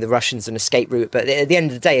 giving the Russians an escape route. But at the end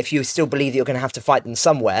of the day, if you still believe that you're going to have to fight them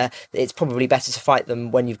somewhere, it's probably better to fight them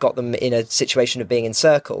when you've got them in a situation of being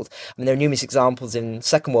encircled. I mean, there are numerous examples in the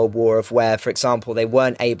Second World War of where, for example, they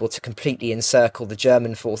weren't able to completely encircle the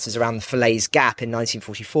German forces around the Falaise Gap in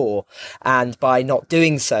 1944, and by not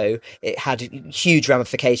doing so, it had huge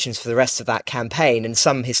ramifications for the rest of that campaign. And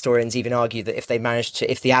some historians even argue that if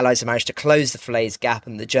the Allies had managed to close the Falaise Gap,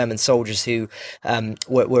 and the German soldiers who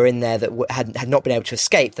were in there that had not been able to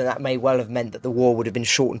escape, then that may well have meant that the war would have been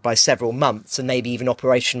shortened by several months, and maybe even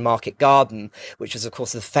Operation Market Garden, which was of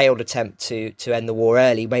course a failed attempt to end the war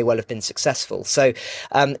early, may well have been successful. So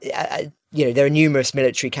there are numerous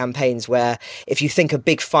military campaigns where if you think a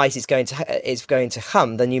big fight is going to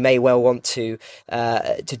come, then you may well want to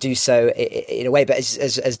do so in a way. But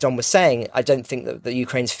as Don was saying, I don't think that the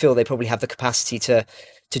Ukrainians feel they probably have the capacity to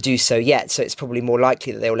do so yet. So it's probably more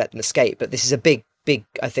likely that they will let them escape. But this is a big,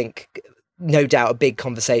 I think, no doubt a big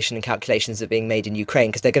conversation and calculations that are being made in Ukraine,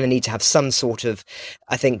 because they're going to need to have some sort of,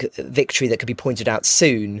 I think, victory that could be pointed out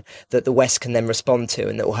soon that the West can then respond to,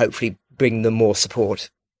 and that will hopefully bring them more support.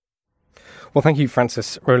 Well, thank you,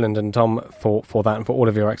 Francis, Roland and Tom, for that and for all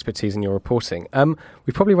of your expertise and your reporting.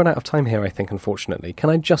 We've probably run out of time here, I think, unfortunately. Can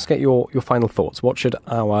I just get your final thoughts? What should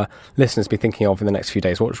our listeners be thinking of in the next few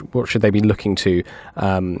days? What should they be looking to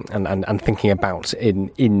and thinking about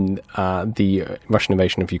in the Russian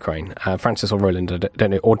invasion of Ukraine? Francis or Roland, I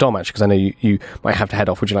don't know, or Dom, actually, because I know you might have to head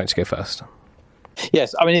off. Would you like to go first?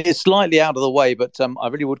 Yes, I mean, it's slightly out of the way, but I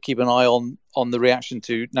really would keep an eye on the reaction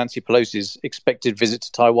to Nancy Pelosi's expected visit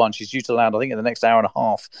to Taiwan. She's due to land, I think, in the next hour and a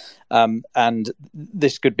half. And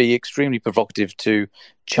this could be extremely provocative to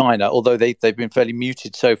China, although they've been fairly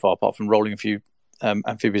muted so far, apart from rolling a few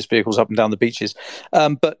amphibious vehicles up and down the beaches.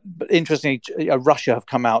 But interestingly, Russia have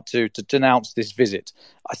come out to denounce this visit,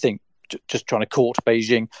 I think, just trying to court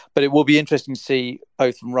Beijing. But it will be interesting to see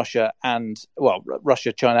both from Russia,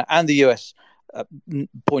 China and the US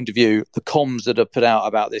point of view, the comms that are put out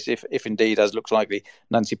about this, if indeed, as looks likely,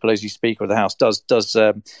 Nancy Pelosi, Speaker of the House,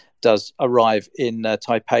 does arrive in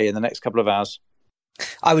Taipei in the next couple of hours.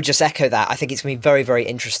 I would just echo that. I think it's going to be very, very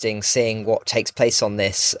interesting seeing what takes place on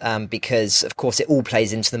this, because, of course, it all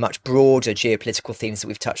plays into the much broader geopolitical themes that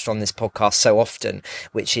we've touched on this podcast so often,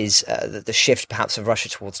 which is the shift perhaps of Russia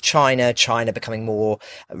towards China becoming more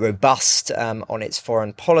robust on its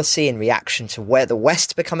foreign policy in reaction to where the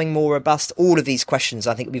West becoming more robust. All of these questions,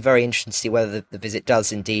 I think, will be very interesting to see whether the visit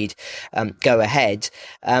does indeed go ahead.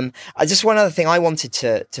 Just one other thing I wanted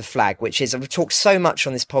to flag, which is we've talked so much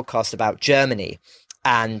on this podcast about Germany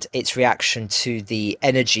and its reaction to the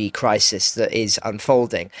energy crisis that is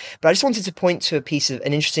unfolding. But I just wanted to point to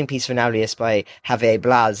an interesting piece of analysis by Javier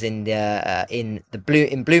Blas in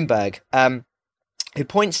Bloomberg, who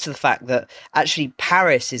points to the fact that actually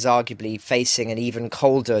Paris is arguably facing an even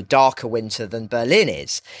colder, darker winter than Berlin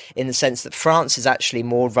is, in the sense that France is actually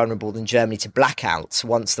more vulnerable than Germany to blackouts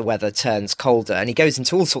once the weather turns colder. And he goes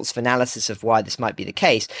into all sorts of analysis of why this might be the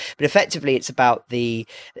case. But effectively, it's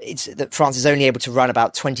that France is only able to run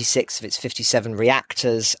about 26 of its 57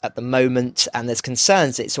 reactors at the moment, and there's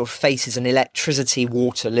concerns that it sort of faces an electricity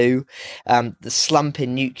Waterloo. The slump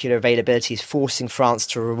in nuclear availability is forcing France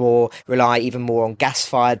to rely even more on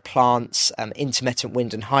gas-fired plants, intermittent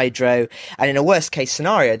wind and hydro. And in a worst-case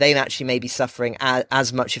scenario, they actually may be suffering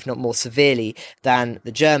as much, if not more severely, than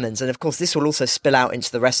the Germans. And of course, this will also spill out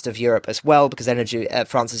into the rest of Europe as well, because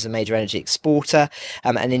France is a major energy exporter.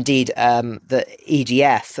 And indeed, the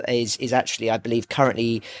EDF is actually, I believe,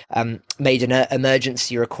 currently made an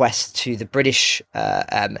emergency request to the British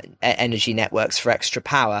energy networks for extra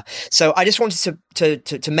power. So I just wanted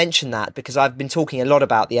to mention that, because I've been talking a lot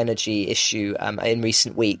about the energy issue in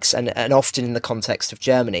recent weeks, and often in the context of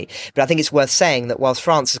Germany. But I think it's worth saying that whilst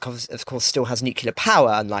France, of course, still has nuclear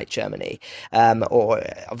power, unlike Germany, or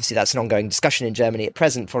obviously that's an ongoing discussion in Germany at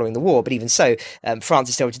present following the war, but even so, France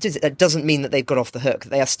is still able to do it. That doesn't mean that they've got off the hook.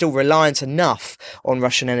 They are still reliant enough on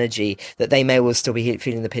Russian energy that they may well still be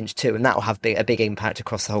feeling the pinch too, and that will have a big impact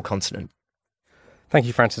across the whole continent. Thank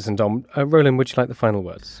you, Francis and Dom. Roland, would you like the final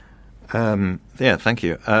words? Yeah, thank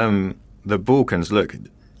you. The Balkans, look,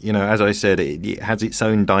 as I said, it has its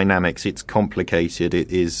own dynamics. It's complicated.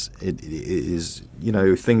 It is,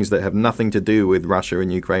 things that have nothing to do with Russia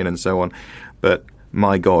and Ukraine and so on. But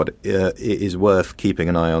my God, it is worth keeping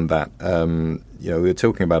an eye on that. We were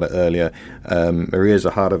talking about it earlier. Maria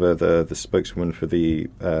Zakharova, the spokeswoman for the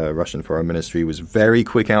Russian Foreign Ministry, was very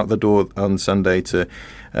quick out the door on Sunday to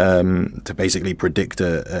basically predict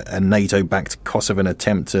a NATO-backed Kosovan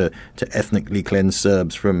attempt to ethnically cleanse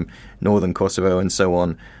Serbs from northern Kosovo and so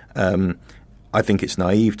on. I think it's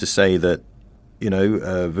naive to say that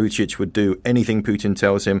Vučić would do anything Putin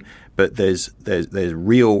tells him, but there's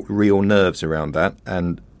real nerves around that.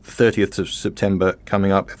 And the 30th of September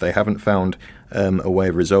coming up, if they haven't found a way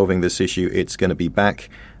of resolving this issue, it's going to be back,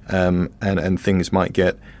 and things might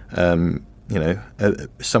get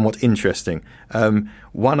somewhat interesting.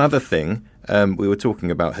 One other thing, we were talking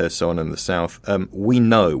about Kherson and the south.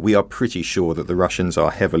 We are pretty sure that the Russians are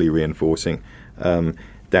heavily reinforcing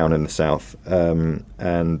down in the south,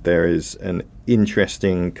 and there is an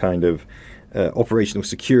interesting kind of operational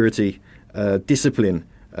security discipline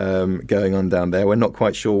going on down there. We're not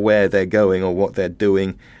quite sure where they're going or what they're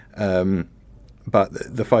doing, but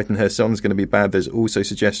the fight in Kherson is going to be bad. There's also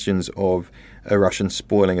suggestions of a Russian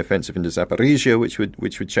spoiling offensive into Zaporizhia,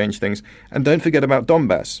 which would change things. And don't forget about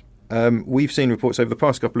Donbass. We've seen reports over the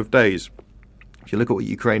past couple of days. If you look at what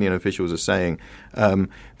Ukrainian officials are saying,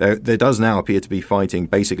 there does now appear to be fighting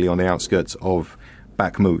basically on the outskirts of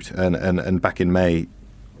Bakhmut, and back in May,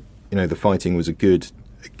 the fighting was a good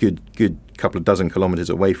couple of dozen kilometers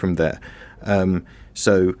away from there.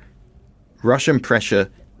 So Russian pressure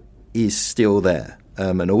is still there,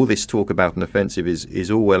 and all this talk about an offensive is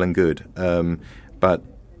all well and good. But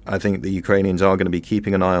I think the Ukrainians are going to be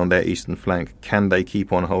keeping an eye on their eastern flank. Can they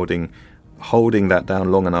keep on holding that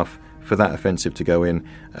down long enough for that offensive to go in?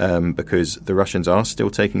 Because the Russians are still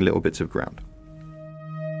taking little bits of ground.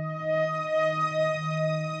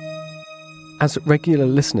 As regular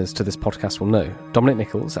listeners to this podcast will know, Dominic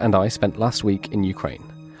Nicholls and I spent last week in Ukraine.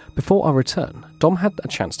 Before our return, Dom had a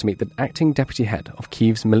chance to meet the acting deputy head of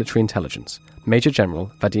Kyiv's military intelligence, Major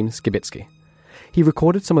General Vadim Skibitsky. He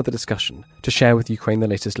recorded some of the discussion to share with Ukraine the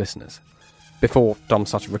latest listeners. Before Dom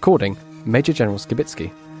started recording, Major General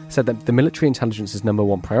Skibitsky said that the military intelligence's number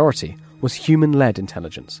one priority was human-led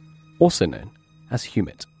intelligence, also known as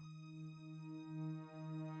HUMINT.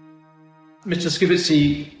 Mr.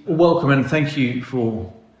 Skibitsky, welcome and thank you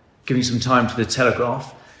for giving some time to the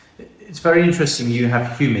Telegraph. It's very interesting you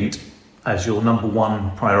have HUMINT as your number one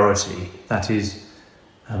priority. That is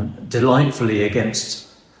delightfully against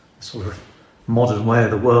a sort of modern way of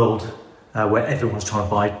the world where everyone's trying to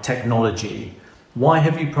buy technology. Why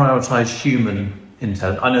have you prioritised human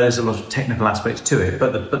intelligence? I know there's a lot of technical aspects to it,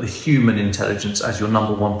 but the human intelligence as your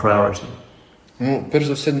number one priority. In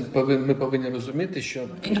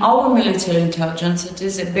our military intelligence, it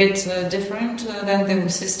is a bit different than the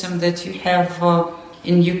system that you have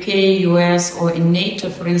in UK, US, or in NATO,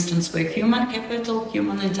 for instance, where human capital,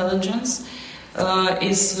 human intelligence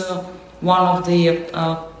is one of the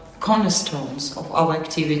cornerstones of our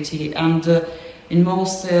activity. And in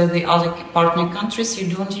most the other partner countries, you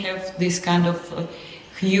don't have this kind of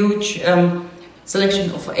huge selection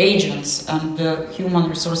of agents and human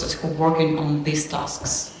resources who are working on these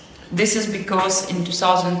tasks. This is because in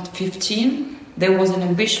 2015 there was an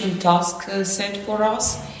ambitious task set for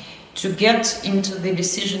us to get into the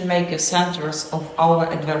decision-maker centers of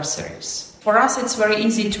our adversaries. For us it's very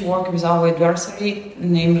easy to work with our adversary,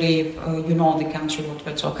 namely the country what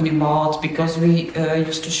we're talking about, because we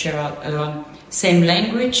used to share same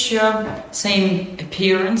language, same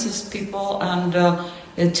appearance as people, and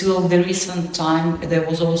until the recent time there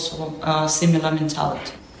was also a similar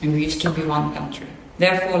mentality, and we used to be one country.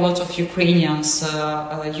 Therefore a lot of Ukrainians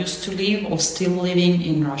used to live or still living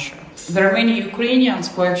in Russia. There are many Ukrainians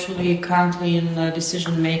who are actually currently in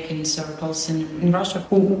decision-making circles in Russia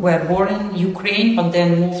who were born in Ukraine but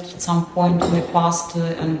then moved at some point in the past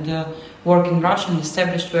and work in Russia and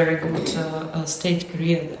established very good state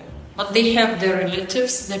career there. But they have their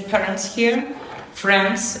relatives, their parents here,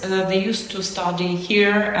 friends. They used to study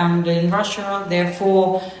here and in Russia.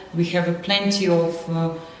 Therefore, we have a plenty of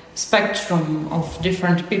spectrum of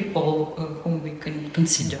different people whom we can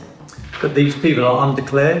consider. But these people are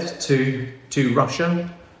undeclared to Russia.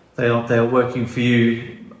 They are working for you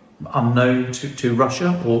unknown to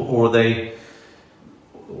Russia, or are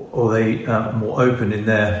they more open in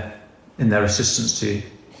their assistance to you?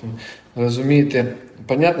 Розумієте,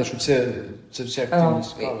 понятно, що це вся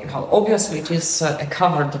активність. Obviously, it is a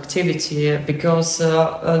covered activity because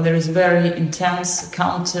there is very intense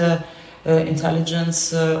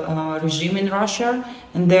counter-intelligence regime in Russia,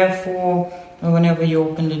 and therefore, whenever you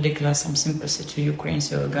openly declare some sympathy to Ukraine,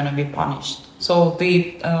 so you're going to be punished. So the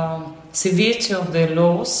severity of the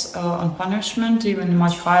laws on punishment even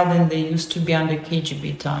much higher than they used to be under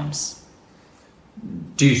KGB times.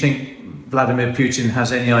 Do you think Vladimir Putin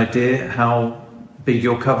has any idea how big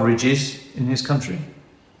your coverage is in his country?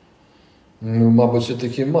 Мабуть,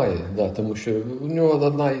 все-таки має, да, тому що у нього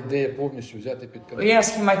одна ідея повністю взяти під контроль.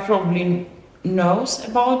 Yes, he might probably knows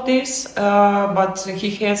about this, but he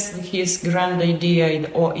has his grand idea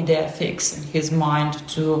or idea fix in his mind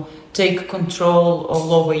to take control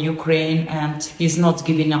all over Ukraine, and he's not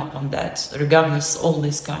giving up on that, regardless of all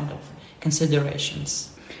these kind of considerations.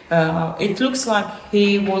 It looks like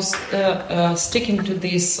he was sticking to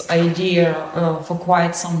this idea for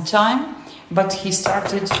quite some time, but he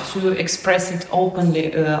started to express it openly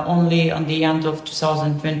only on the end of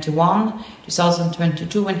 2021,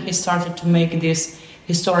 2022, when he started to make these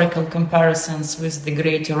historical comparisons with the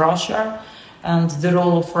Greater Russia and the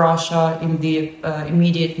role of Russia in the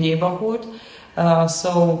immediate neighborhood.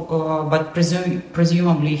 But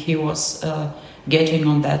presumably he was getting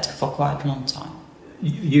on that for quite a long time.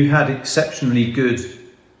 You had exceptionally good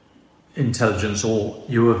intelligence, or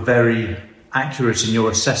you were very accurate in your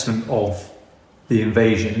assessment of the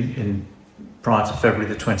invasion prior to February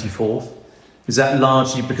the 24th. Is that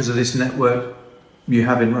largely because of this network you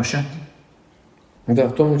have in Russia? Да,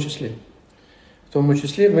 в тому числі. В тому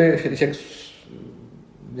числі ми,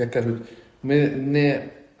 як кажуть, ми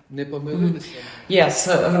не помилилися. Yes,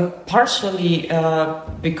 partially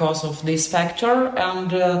because of this factor,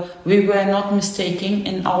 and we were not mistaken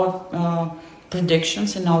in our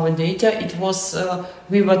predictions, in our data. It was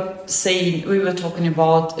we were talking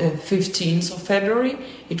about 15th of February.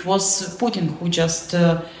 It was Putin who just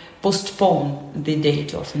postponed the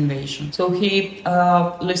date of invasion. So he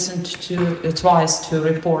listened twice to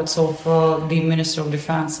reports of the Minister of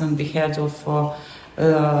Defense and the head of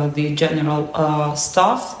the general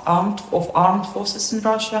staff of armed forces in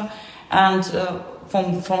Russia, and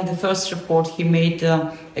from the first report he made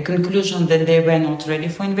a conclusion that they were not ready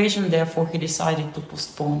for invasion, therefore he decided to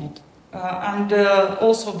postpone it. And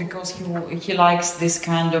also because he likes this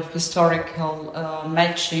kind of historical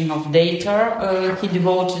matching of data, he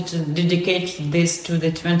dedicated this to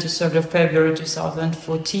the 23rd of February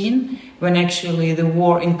 2014, when actually the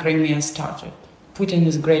war in Crimea started. Putin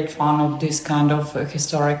is a great fan of this kind of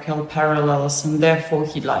historical parallels, and therefore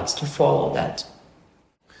he likes to follow that.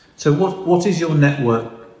 So what is your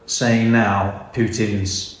network saying now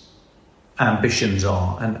Putin's ambitions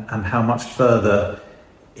are, and how much further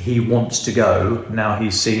he wants to go now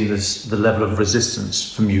he's seen the level of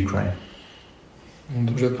resistance from Ukraine?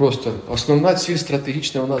 Дуже просто. Основна ціль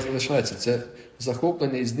стратегічна у нас залишається. Це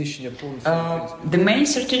захоплення і знищення повністю. The main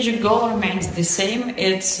strategic goal remains the same.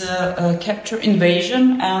 It's capture,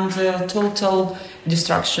 invasion, and total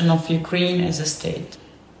destruction of Ukraine as a state.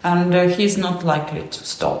 And he's not likely to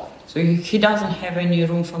stop. So he doesn't have any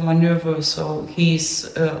room for maneuver. So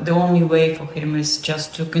the only way for him is just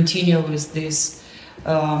to continue with this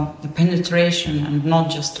the penetration and not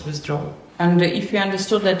just to withdraw. And if you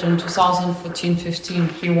understood that in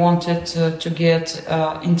 2014-15 he wanted to get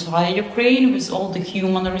entire Ukraine with all the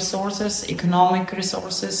human resources, economic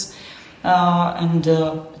resources, and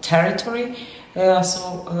territory.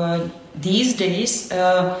 These days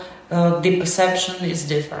the perception is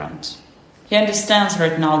different. He understands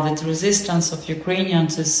right now that the resistance of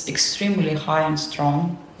Ukrainians is extremely high and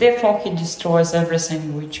strong. Therefore, he destroys everything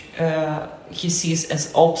which he sees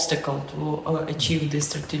as obstacle to achieve this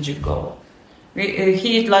strategic goal.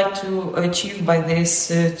 He'd like to achieve by this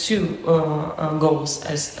two goals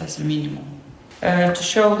as a minimum. To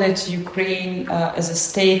show that Ukraine as a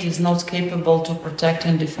state is not capable to protect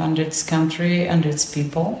and defend its country and its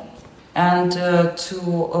people, and to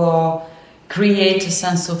create a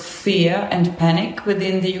sense of fear and panic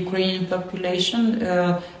within the Ukrainian population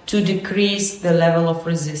to decrease the level of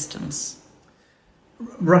resistance.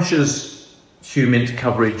 Russia's humid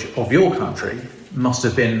coverage of your country must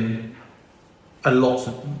have been a lot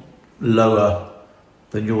lower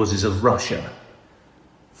than yours is of Russia.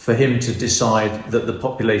 for him to decide that the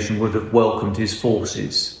population would have welcomed his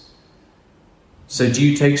forces. So do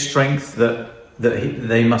you take strength that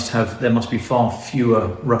there must be far fewer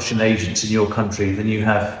Russian agents in your country than you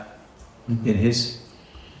have in his?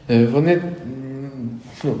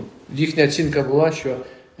 Їхня оцінка була, що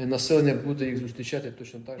населення буде їх зустрічати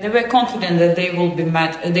точно так. They were confident that they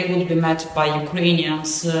will be met by Ukrainians.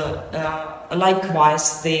 Likewise,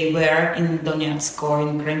 they were in Donetsk or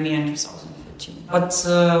in Crimea in 2014. But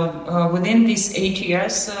within these 8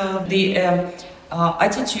 years, the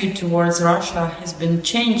attitude towards Russia has been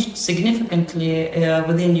changed significantly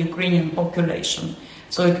within Ukrainian population.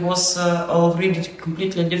 So it was already a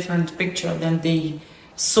completely different picture than they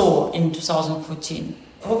saw in 2014.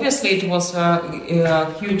 Obviously, it was a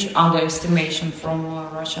huge underestimation from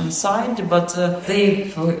Russian side, but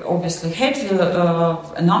they obviously had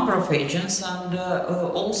a number of agents, and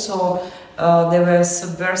also there were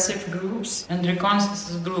subversive groups and reconnaissance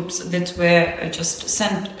groups that were just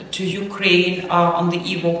sent to Ukraine on the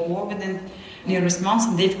eve of war within nearest months.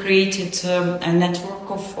 They've created a network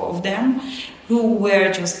of them who were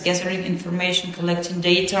just gathering information, collecting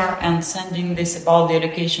data, and sending this about the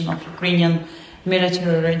allocation of Ukrainian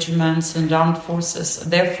military regiments and armed forces.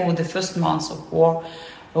 Therefore, the first months of war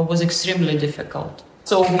was extremely difficult.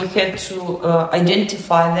 So we had to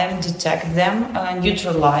identify them, detect them,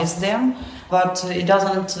 neutralize them, but it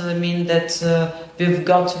doesn't mean that we've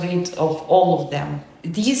got rid of all of them.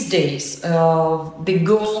 These days, the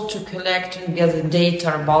goal to collect and gather data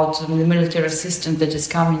about the military assistance that is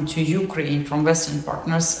coming to Ukraine from Western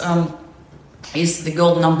partners is the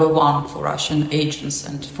goal number one for Russian agents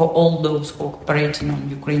and for all those who are operating on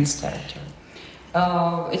Ukraine's territory.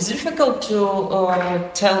 It's difficult to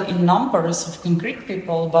tell in numbers of concrete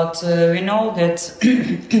people, but we know that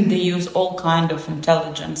they use all kind of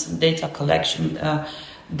intelligence and data collection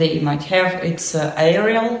they might have. It's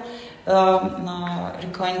aerial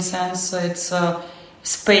reconnaissance, it's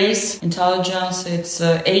space intelligence, it's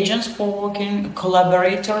agents who are working,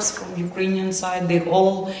 collaborators from Ukrainian side. They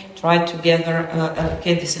all try together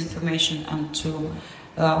allocate this information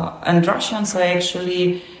and Russians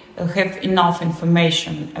actually have enough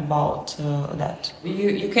information about that.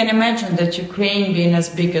 You can imagine that Ukraine being as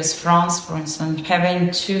big as France, for instance, having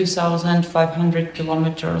 2,500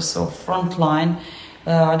 kilometers of front line,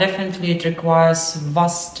 definitely it requires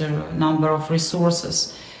vast number of resources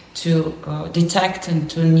to detect and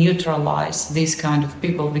to neutralize these kind of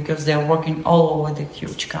people because they are working all over the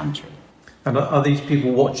huge country. And are these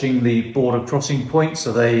people watching the border crossing points?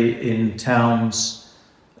 Are they in towns?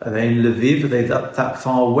 Are they in Lviv? Are they that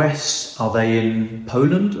far west? Are they in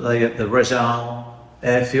Poland? Are they at the Rezal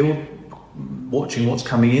airfield watching what's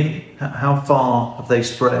coming in? How far have they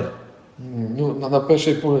spread? На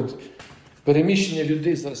перший погляд, переміщення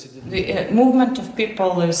людей зараз іде. The movement of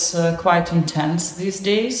people is quite intense these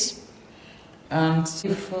days. And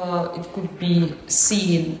if it could be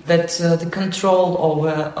seen that the control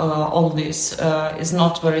over all this is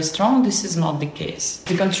not very strong, this is not the case.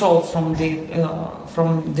 The control from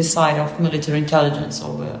the side of military intelligence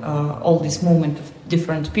over all this movement of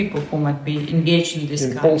different people who might be engaged in this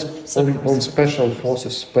kind of on special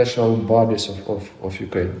forces, special bodies of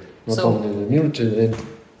Ukraine, not only the military, and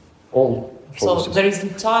all. So there is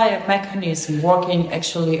entire mechanism working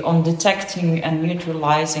actually on detecting and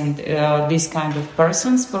neutralizing these kind of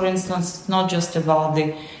persons. For instance, it's not just about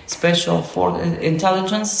the special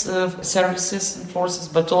intelligence services and forces,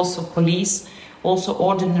 but also police, also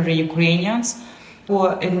ordinary Ukrainians who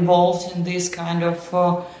are involved in this kind of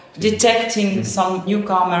detecting some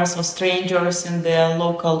newcomers or strangers in their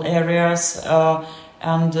local areas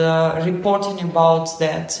and reporting about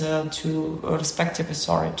that to respective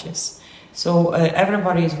authorities. So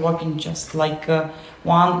everybody is working just like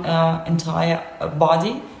one entire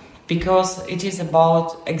body because it is about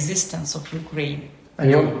existence of Ukraine.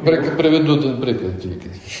 Приведу один приклад тільки.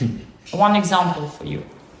 One example for you.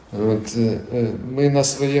 Ми на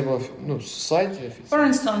своєму сайті. For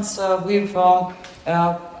instance, we've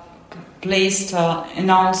placed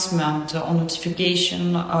announcement or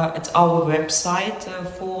notification at our website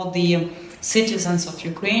for the citizens of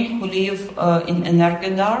Ukraine who live in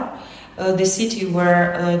Energodar, the city where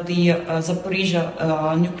the Zaporizhzhia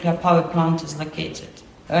nuclear power plant is located.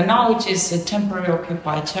 Now it is temporary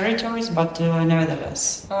occupied territories, but nevertheless.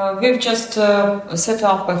 We've just set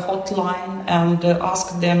up a hotline and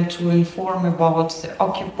asked them to inform about the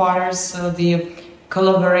occupiers, the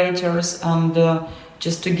collaborators, and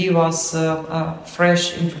just to give us fresh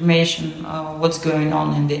information what's going on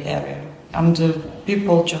in the area. And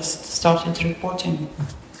people just started reporting.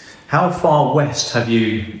 How far west have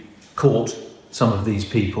you caught some of these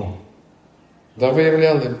people? Да,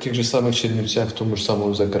 виявляли в тих же самих Чернівцях, в тому ж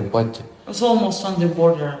самому Закарпатті. It's almost on the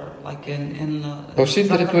border, like in По всій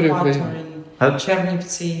території України. in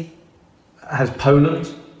Chernivtsi. Has Poland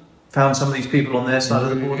found some of these people on their side of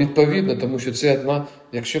the border? Відповідно, тому що це одна,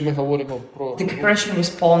 якщо ми говоримо про... The cooperation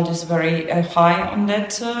with Poland is very high on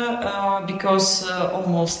that because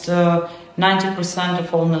almost 90%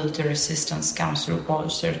 of all military assistance comes through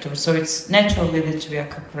Polish territory. So it's naturally that we are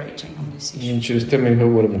cooperating on this issue. Через те ми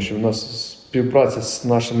говоримо, що в нас співпраця з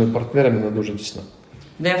нашими партнерами дуже тісна.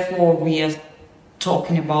 Therefore, we are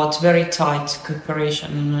talking about very tight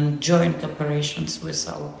cooperation and joint operations with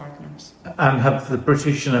our partners. And have the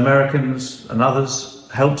British and Americans and others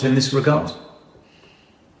helped in this regard?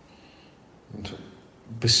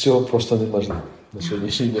 Без цього просто неможливо на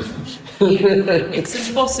сьогоднішній день. It's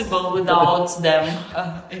impossible without them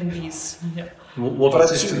in this. What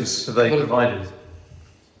assistance have they provided?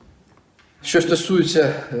 Що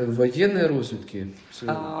стосується воєнної розвідки,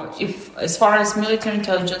 as far as military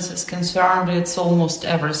intelligence is concerned, it's almost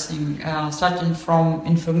everything, starting from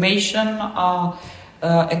information,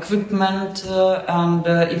 equipment, and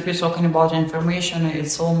if you're talking about information,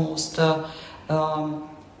 it's almost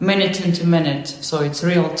minute into minute, so it's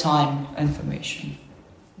real-time information.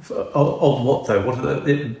 Of what though? What are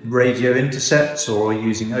the radio intercepts, or are you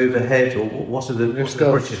using overhead, or what are the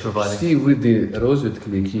British providing? Всі види розвідки,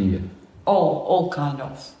 які є. All kind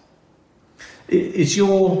of. Is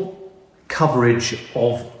your coverage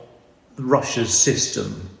of Russia's system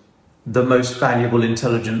the most valuable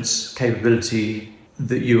intelligence capability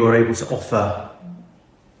that you are able to offer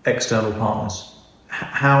external partners?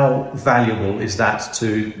 How valuable is that to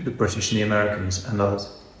the British and the Americans and others?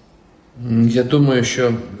 Я думаю,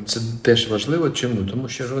 що це теж важливо. Чому? Тому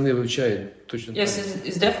що ж вони вивчають точно. Yes,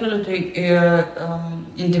 it's definitely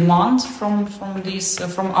in demand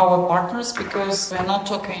from our partners, because we're not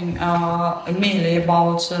talking mainly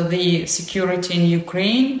about the security in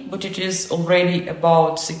Ukraine, but it is already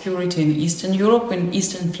about security in Eastern Europe, in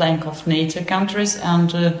eastern flank of NATO countries, and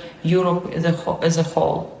Europe as a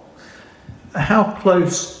whole. How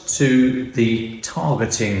close to the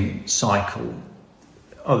targeting cycle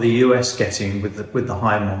are the US getting with the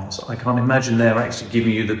HIMARS? I can't imagine they're actually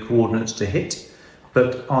giving you the coordinates to hit, but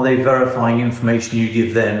are they verifying information you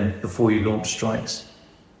give them before you launch strikes?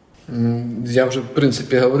 Я вже в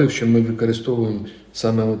принципі говорив, що ми використовуємо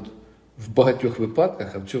саме от в багатьох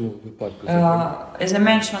випадках, а в цьому випадку. As I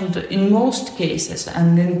mentioned, in most cases,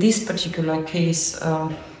 and in this particular case,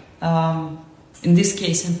 in this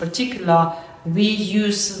case in particular, we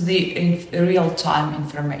use the real-time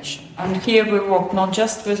information. And here we work not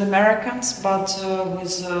just with Americans, but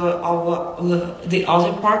with the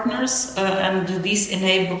other partners, and this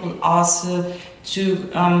enables us to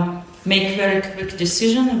make very quick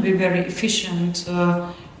decisions and be very efficient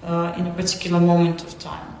in a particular moment of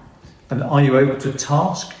time. And are you able to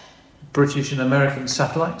task British and American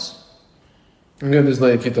satellites? Я не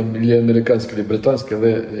знаю, які там є американські, чи британські,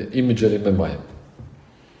 але іміджери ми маємо.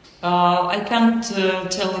 I can't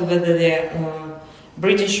tell you whether they're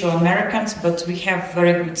British or Americans, but we have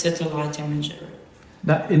very good satellite imagery.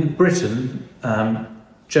 Now, in Britain,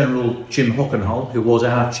 General Jim Hockenhull, who was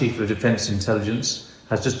our Chief of Defence Intelligence,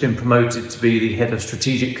 has just been promoted to be the Head of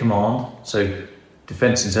Strategic Command, so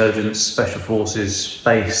Defence Intelligence, Special Forces,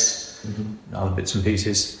 Space, other bits and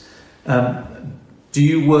pieces. Do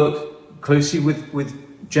you work closely with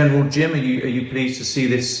General Jim? Are you pleased to see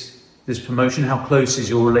this promotion? How close is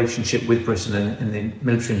your relationship with Britain in the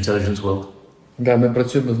military intelligence world? Да, ми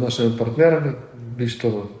працюємо з нашими партнерами. Більш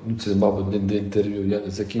того, це, мабуть, не інтерв'ю, я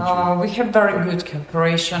не закінчую. We have very good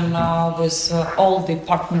cooperation with all the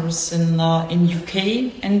partners in UK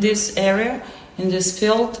in this area, in this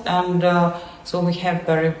field, and so we have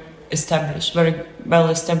very well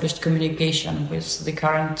established communication with the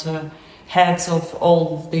current heads of all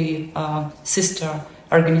the sister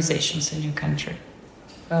organizations in your country.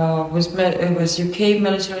 With UK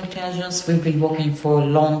military intelligence, we've been working for a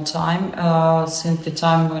long time, since the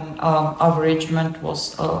time when our regiment was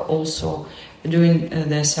also doing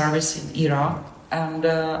their service in Iraq. And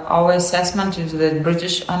our assessment is that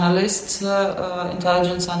British analysts,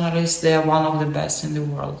 intelligence analysts, they are one of the best in the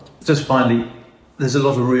world. Just finally, there's a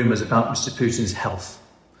lot of rumours about Mr. Putin's health.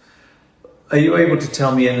 Are you able to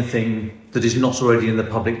tell me anything that is not already in the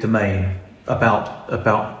public domain about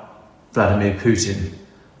Vladimir Putin?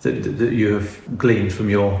 That you have gleaned from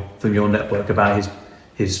your network about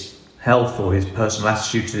his health or his personal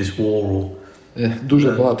attitude to this war? Or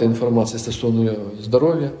дуже багато інформації стосовно його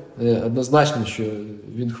здоров'я. Однозначно, що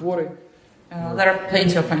він хворий. There are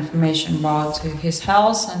plenty of information about his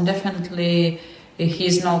health, and definitely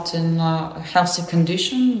he's not in a healthy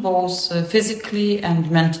condition, both physically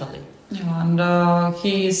and mentally. And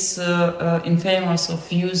he is infamous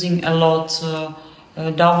of using a lot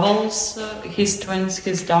doubles, his twins,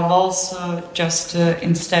 his doubles, just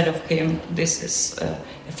instead of him. This is a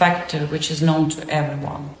factor which is known to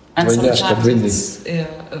everyone. And sometimes it's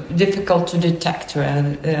difficult to detect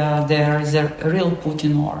whether there is a real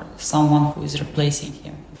Putin or someone who is replacing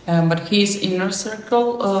him. But his inner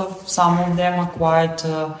circle, some of them are quite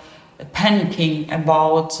panicking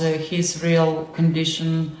about his real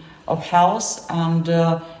condition of health and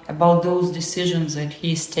about those decisions that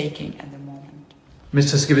he's taking at the moment.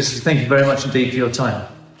 Mr. Skibitsky, thank you very much indeed for your time.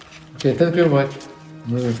 Okay, thank you very much.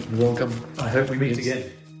 You're welcome. I hope we meet again.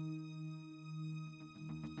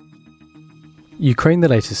 Ukraine the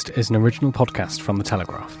Latest is an original podcast from The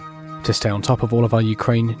Telegraph. To stay on top of all of our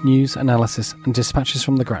Ukraine news, analysis and dispatches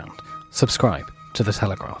from the ground, subscribe to The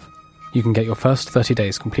Telegraph. You can get your first 30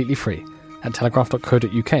 days completely free at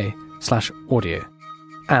telegraph.co.uk/audio.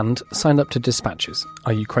 And sign up to Dispatches,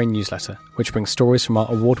 our Ukraine newsletter, which brings stories from our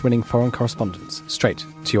award-winning foreign correspondents straight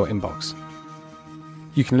to your inbox.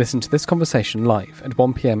 You can listen to this conversation live at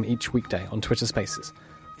 1 p.m. each weekday on Twitter Spaces.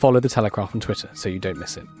 Follow The Telegraph on Twitter so you don't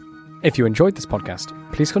miss it. If you enjoyed this podcast,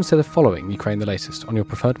 please consider following Ukraine the Latest on your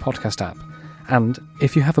preferred podcast app. And,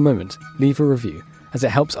 if you have a moment, leave a review, as it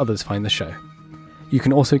helps others find the show. You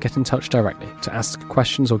can also get in touch directly to ask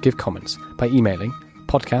questions or give comments by emailing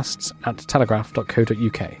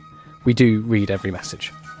podcasts@telegraph.co.uk. We do read every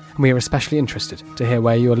message, and we are especially interested to hear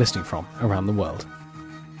where you are listening from around the world.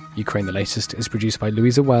 Ukraine the Latest is produced by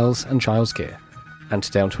Louisa Wells and Giles Gear, and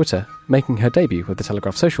today on Twitter, making her debut with the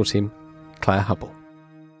Telegraph social team, Claire Hubble.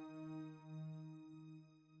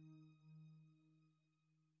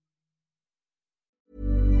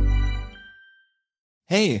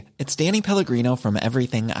 Hey, it's Danny Pellegrino from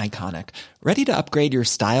Everything Iconic. Ready to upgrade your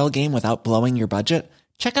style game without blowing your budget?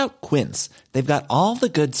 Check out Quince. They've got all the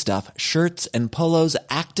good stuff, shirts and polos,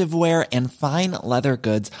 activewear, and fine leather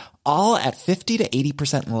goods, all at 50 to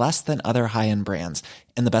 80% less than other high-end brands.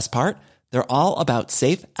 And the best part? They're all about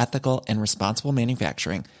safe, ethical, and responsible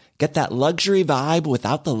manufacturing. Get that luxury vibe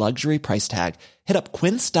without the luxury price tag. Hit up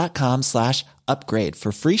quince.com/upgrade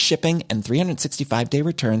for free shipping and 365-day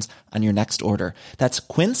returns on your next order. That's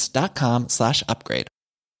quince.com/upgrade.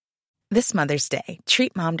 This Mother's Day,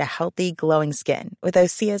 treat mom to healthy, glowing skin with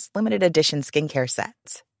Osea's limited edition skincare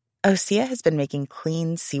sets. Osea has been making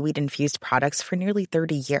clean, seaweed-infused products for nearly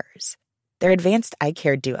 30 years. Their advanced eye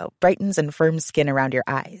care duo brightens and firms skin around your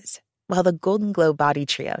eyes, while the Golden Glow Body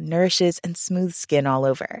Trio nourishes and smooths skin all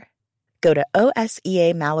over. Go to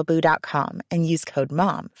OSEAMalibu.com and use code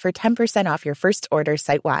MOM for 10% off your first order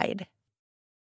site-wide.